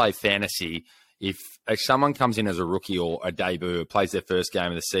 when you play fantasy, if someone comes in as a rookie or a debut or plays their first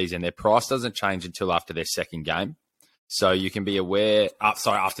game of the season, their price doesn't change until after their second game. So you can be aware,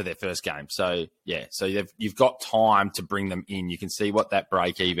 after their first game. So, yeah, so you've got time to bring them in. You can see what that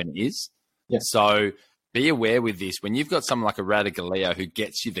break even is. Yeah. So be aware with this. When you've got someone like a Radigaleo who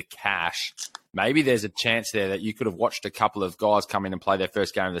gets you the cash, maybe there's a chance there that you could have watched a couple of guys come in and play their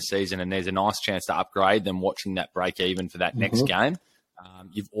first game of the season, and there's a nice chance to upgrade them watching that break even for that next game.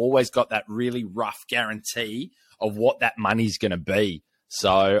 You've always got that really rough guarantee of what that money's going to be.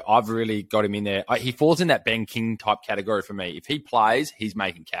 So I've really got him in there. He falls in that Ben King type category for me. If he plays, he's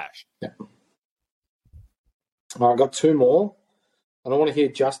making cash. Yeah. All right, I've got two more. And I want to hear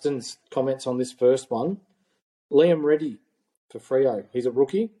Justin's comments on this first one. Liam Reddy for Freo. He's a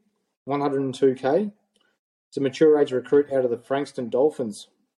rookie, 102K. He's a mature age recruit out of the Frankston Dolphins.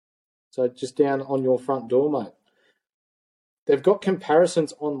 So just down on your front door, mate. They've got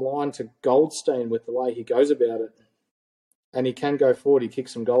comparisons online to Goldstein with the way he goes about it. And he can go forward. He kicked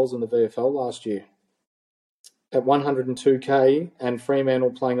some goals in the VFL last year. At 102K and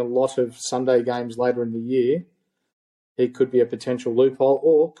Fremantle playing a lot of Sunday games later in the year, he could be a potential loophole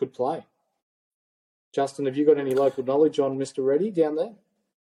or could play. Justin, have you got any local knowledge on Mr. Reddy down there?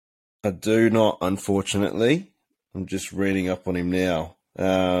 I do not, unfortunately. I'm just reading up on him now.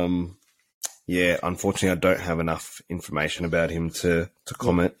 Yeah, unfortunately, I don't have enough information about him to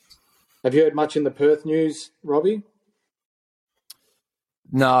comment. Have you heard much in the Perth news, Robbie?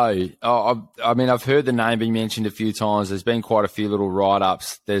 No. I mean, I've heard the name being mentioned a few times. There's been quite a few little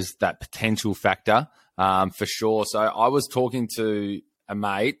write-ups. There's that potential factor for sure. So I was talking to a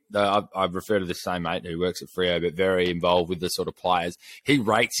mate. I refer to the same mate who works at Freo, but very involved with the sort of players. He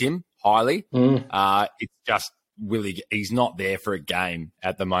rates him highly. It's just he's not there for a game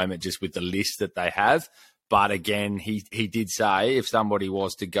at the moment, just with the list that they have. But again, he did say if somebody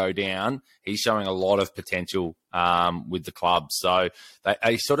was to go down, he's showing a lot of potential with the club. So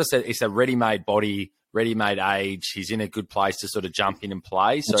they sort of said it's a ready-made body, ready-made age. He's in a good place to sort of jump in and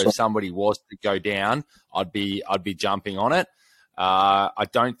play. So if somebody was to go down, I'd be jumping on it. I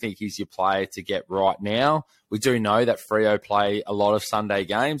don't think he's your player to get right now. We do know that Freo play a lot of Sunday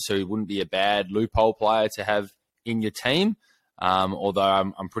games, so he wouldn't be a bad loophole player to have in your team.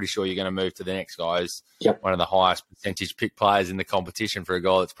 Although I'm pretty sure you're going to move to the next guy as one of the highest percentage pick players in the competition for a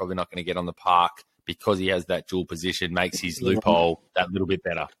guy that's probably not going to get on the park because he has that dual position, makes his loophole that little bit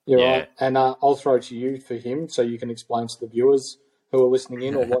better. You're right. And I'll throw to you for him so you can explain to the viewers who are listening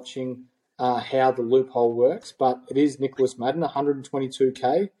in or watching how the loophole works. But it is Nicholas Madden,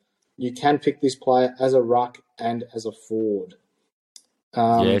 122K. You can pick this player as a ruck and as a forward.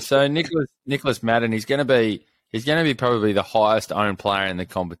 So Nicholas Madden, he's going to be He's going to be probably the highest owned player in the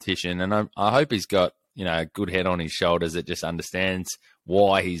competition, and I hope he's got a good head on his shoulders that just understands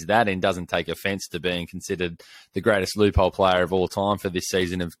why he's that and doesn't take offence to being considered the greatest loophole player of all time for this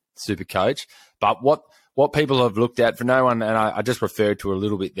season of SuperCoach. But what people have looked at for no one, and I just referred to a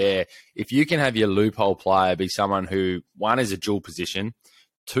little bit there, if you can have your loophole player be someone who, one, is a dual position,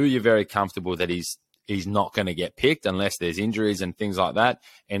 two, you're very comfortable that he's not going to get picked unless there's injuries and things like that,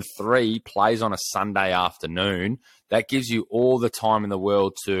 and three, plays on a Sunday afternoon, that gives you all the time in the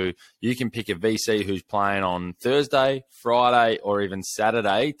world you can pick a VC who's playing on Thursday, Friday, or even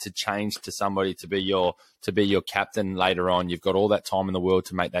Saturday to change to somebody to be your captain later on. You've got all that time in the world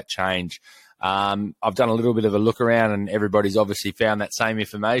to make that change. I've done a little bit of a look around, and everybody's obviously found that same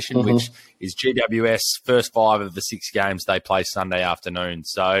information, which is GWS first 5 of the 6 games they play Sunday afternoon.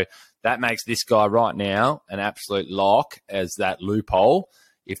 So that makes this guy right now an absolute lock as that loophole,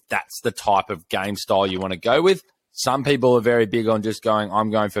 if that's the type of game style you want to go with. Some people are very big on just going,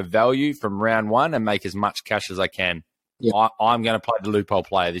 I'm going for value from round 1 and make as much cash as I can. Yep. I'm going to play the loophole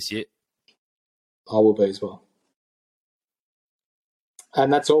player this year. I will be as well.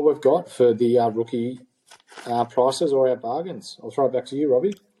 And that's all we've got for the rookie prices or our bargains. I'll throw it back to you,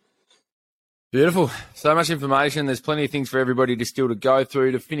 Robbie. Beautiful. So much information. There's plenty of things for everybody to still to go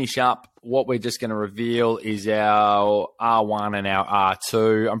through. To finish up, what we're just going to reveal is our R1 and our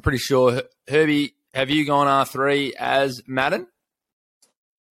R2. I'm pretty sure, Herbie, have you gone R3 as Madden?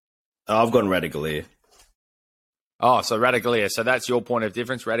 I've gone Radicalier. Oh, so Radicalier. So that's your point of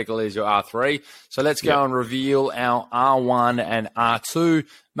difference. Radicalier is your R3. So let's go and reveal our R1 and R2.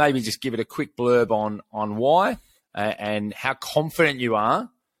 Maybe just give it a quick blurb on why and how confident you are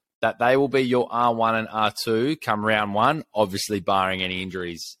that they will be your R1 and R2 come round 1, obviously barring any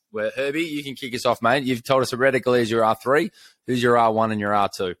injuries. Well, Herbie, you can kick us off, mate. You've told us that Radicalier is your R3. Who's your R1 and your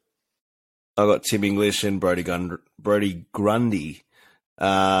R2? I've got Tim English and Brody Grundy.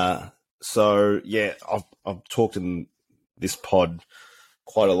 So, yeah, I've talked in this pod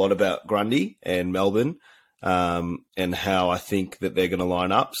quite a lot about Grundy and Melbourne and how I think that they're going to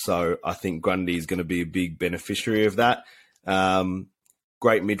line up. So I think Grundy is going to be a big beneficiary of that.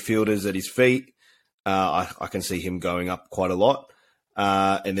 Great midfielders at his feet. I can see him going up quite a lot.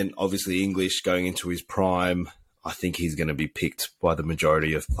 And then obviously English going into his prime, I think he's going to be picked by the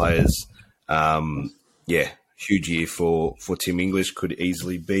majority of players. Huge year for Tim English. Could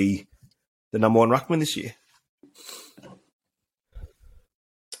easily be the number 1 ruckman this year.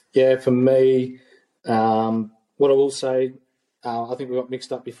 Yeah, for me, what I will say, I think we got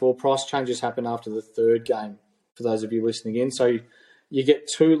mixed up before. Price changes happen after the 3rd game, for those of you listening in. So you get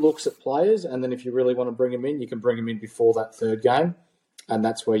 2 looks at players, and then if you really want to bring them in, you can bring them in before that 3rd game, and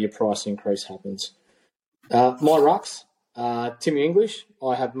that's where your price increase happens. My rucks, Timmy English,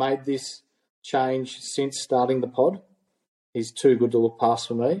 I have made this change since starting the pod. He's too good to look past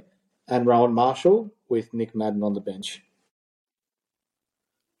for me. And Rowan Marshall with Nick Madden on the bench.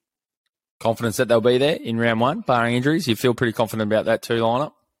 Confidence that they'll be there in round 1, barring injuries? You feel pretty confident about that 2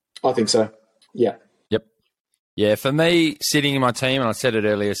 lineup? I think so, yeah. Yep. Yeah, for me, sitting in my team, and I said it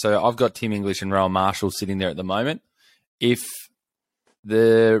earlier, so I've got Tim English and Rowan Marshall sitting there at the moment. If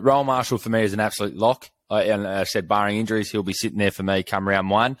the Rowan Marshall for me is an absolute lock, and I said barring injuries, he'll be sitting there for me come round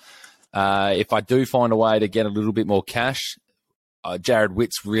 1. If I do find a way to get a little bit more cash, Jared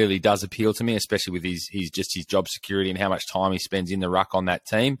Witts really does appeal to me, especially with his job security and how much time he spends in the ruck on that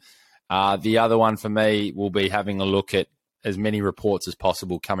team. The other one for me will be having a look at as many reports as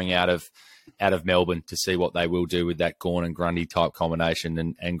possible coming out of Melbourne to see what they will do with that Gawn and Grundy type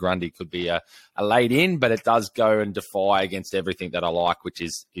combination. And Grundy could be a late in, but it does go and defy against everything that I like, which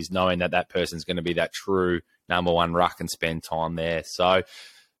is knowing that person's going to be that true number 1 ruck and spend time there. So,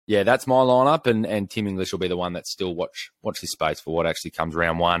 yeah, that's my lineup, and Tim English will be the one that still watch this space for what actually comes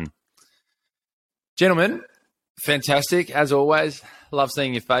round 1. Gentlemen, fantastic, as always. Love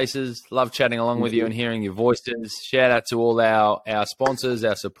seeing your faces. Love chatting along with you and hearing your voices. Shout out to all our sponsors,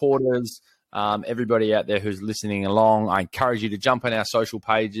 our supporters, everybody out there who's listening along. I encourage you to jump on our social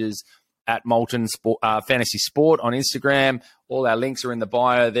pages at Molten Fantasy Sport on Instagram. All our links are in the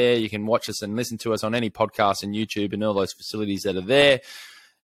bio there. You can watch us and listen to us on any podcast and YouTube and all those facilities that are there.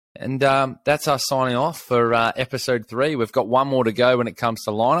 And that's us signing off for episode 3. We've got one more to go when it comes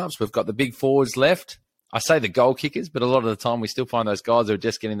to lineups. We've got the big forwards left. I say the goal kickers, but a lot of the time we still find those guys who are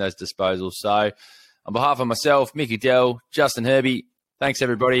just getting those disposals. So on behalf of myself, Mickey Dell, Justin Herbie, thanks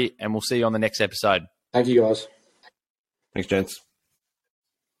everybody, and we'll see you on the next episode. Thank you, guys. Thanks, gents.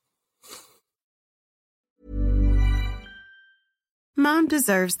 Mom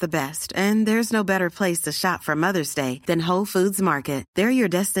deserves the best, and there's no better place to shop for Mother's Day than Whole Foods Market. They're your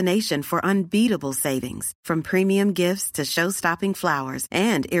destination for unbeatable savings, from premium gifts to show-stopping flowers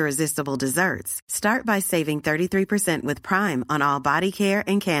and irresistible desserts. Start by saving 33% with Prime on all body care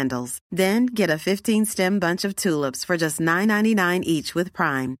and candles. Then get a 15-stem bunch of tulips for just $9.99 each with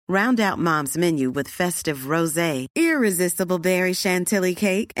Prime. Round out Mom's menu with festive rosé, irresistible berry chantilly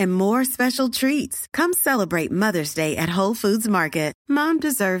cake, and more special treats. Come celebrate Mother's Day at Whole Foods Market. Mom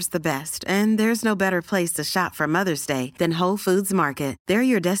deserves the best, and there's no better place to shop for Mother's Day than Whole Foods Market. They're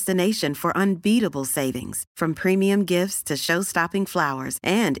your destination for unbeatable savings, from premium gifts to show-stopping flowers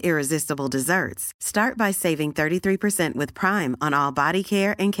and irresistible desserts. Start by saving 33% with Prime on all body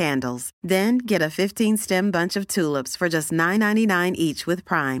care and candles. Then get a 15-stem bunch of tulips for just $9.99 each with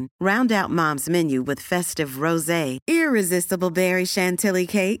Prime. Round out Mom's menu with festive rosé, irresistible berry chantilly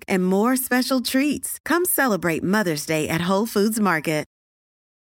cake, and more special treats. Come celebrate Mother's Day at Whole Foods Market.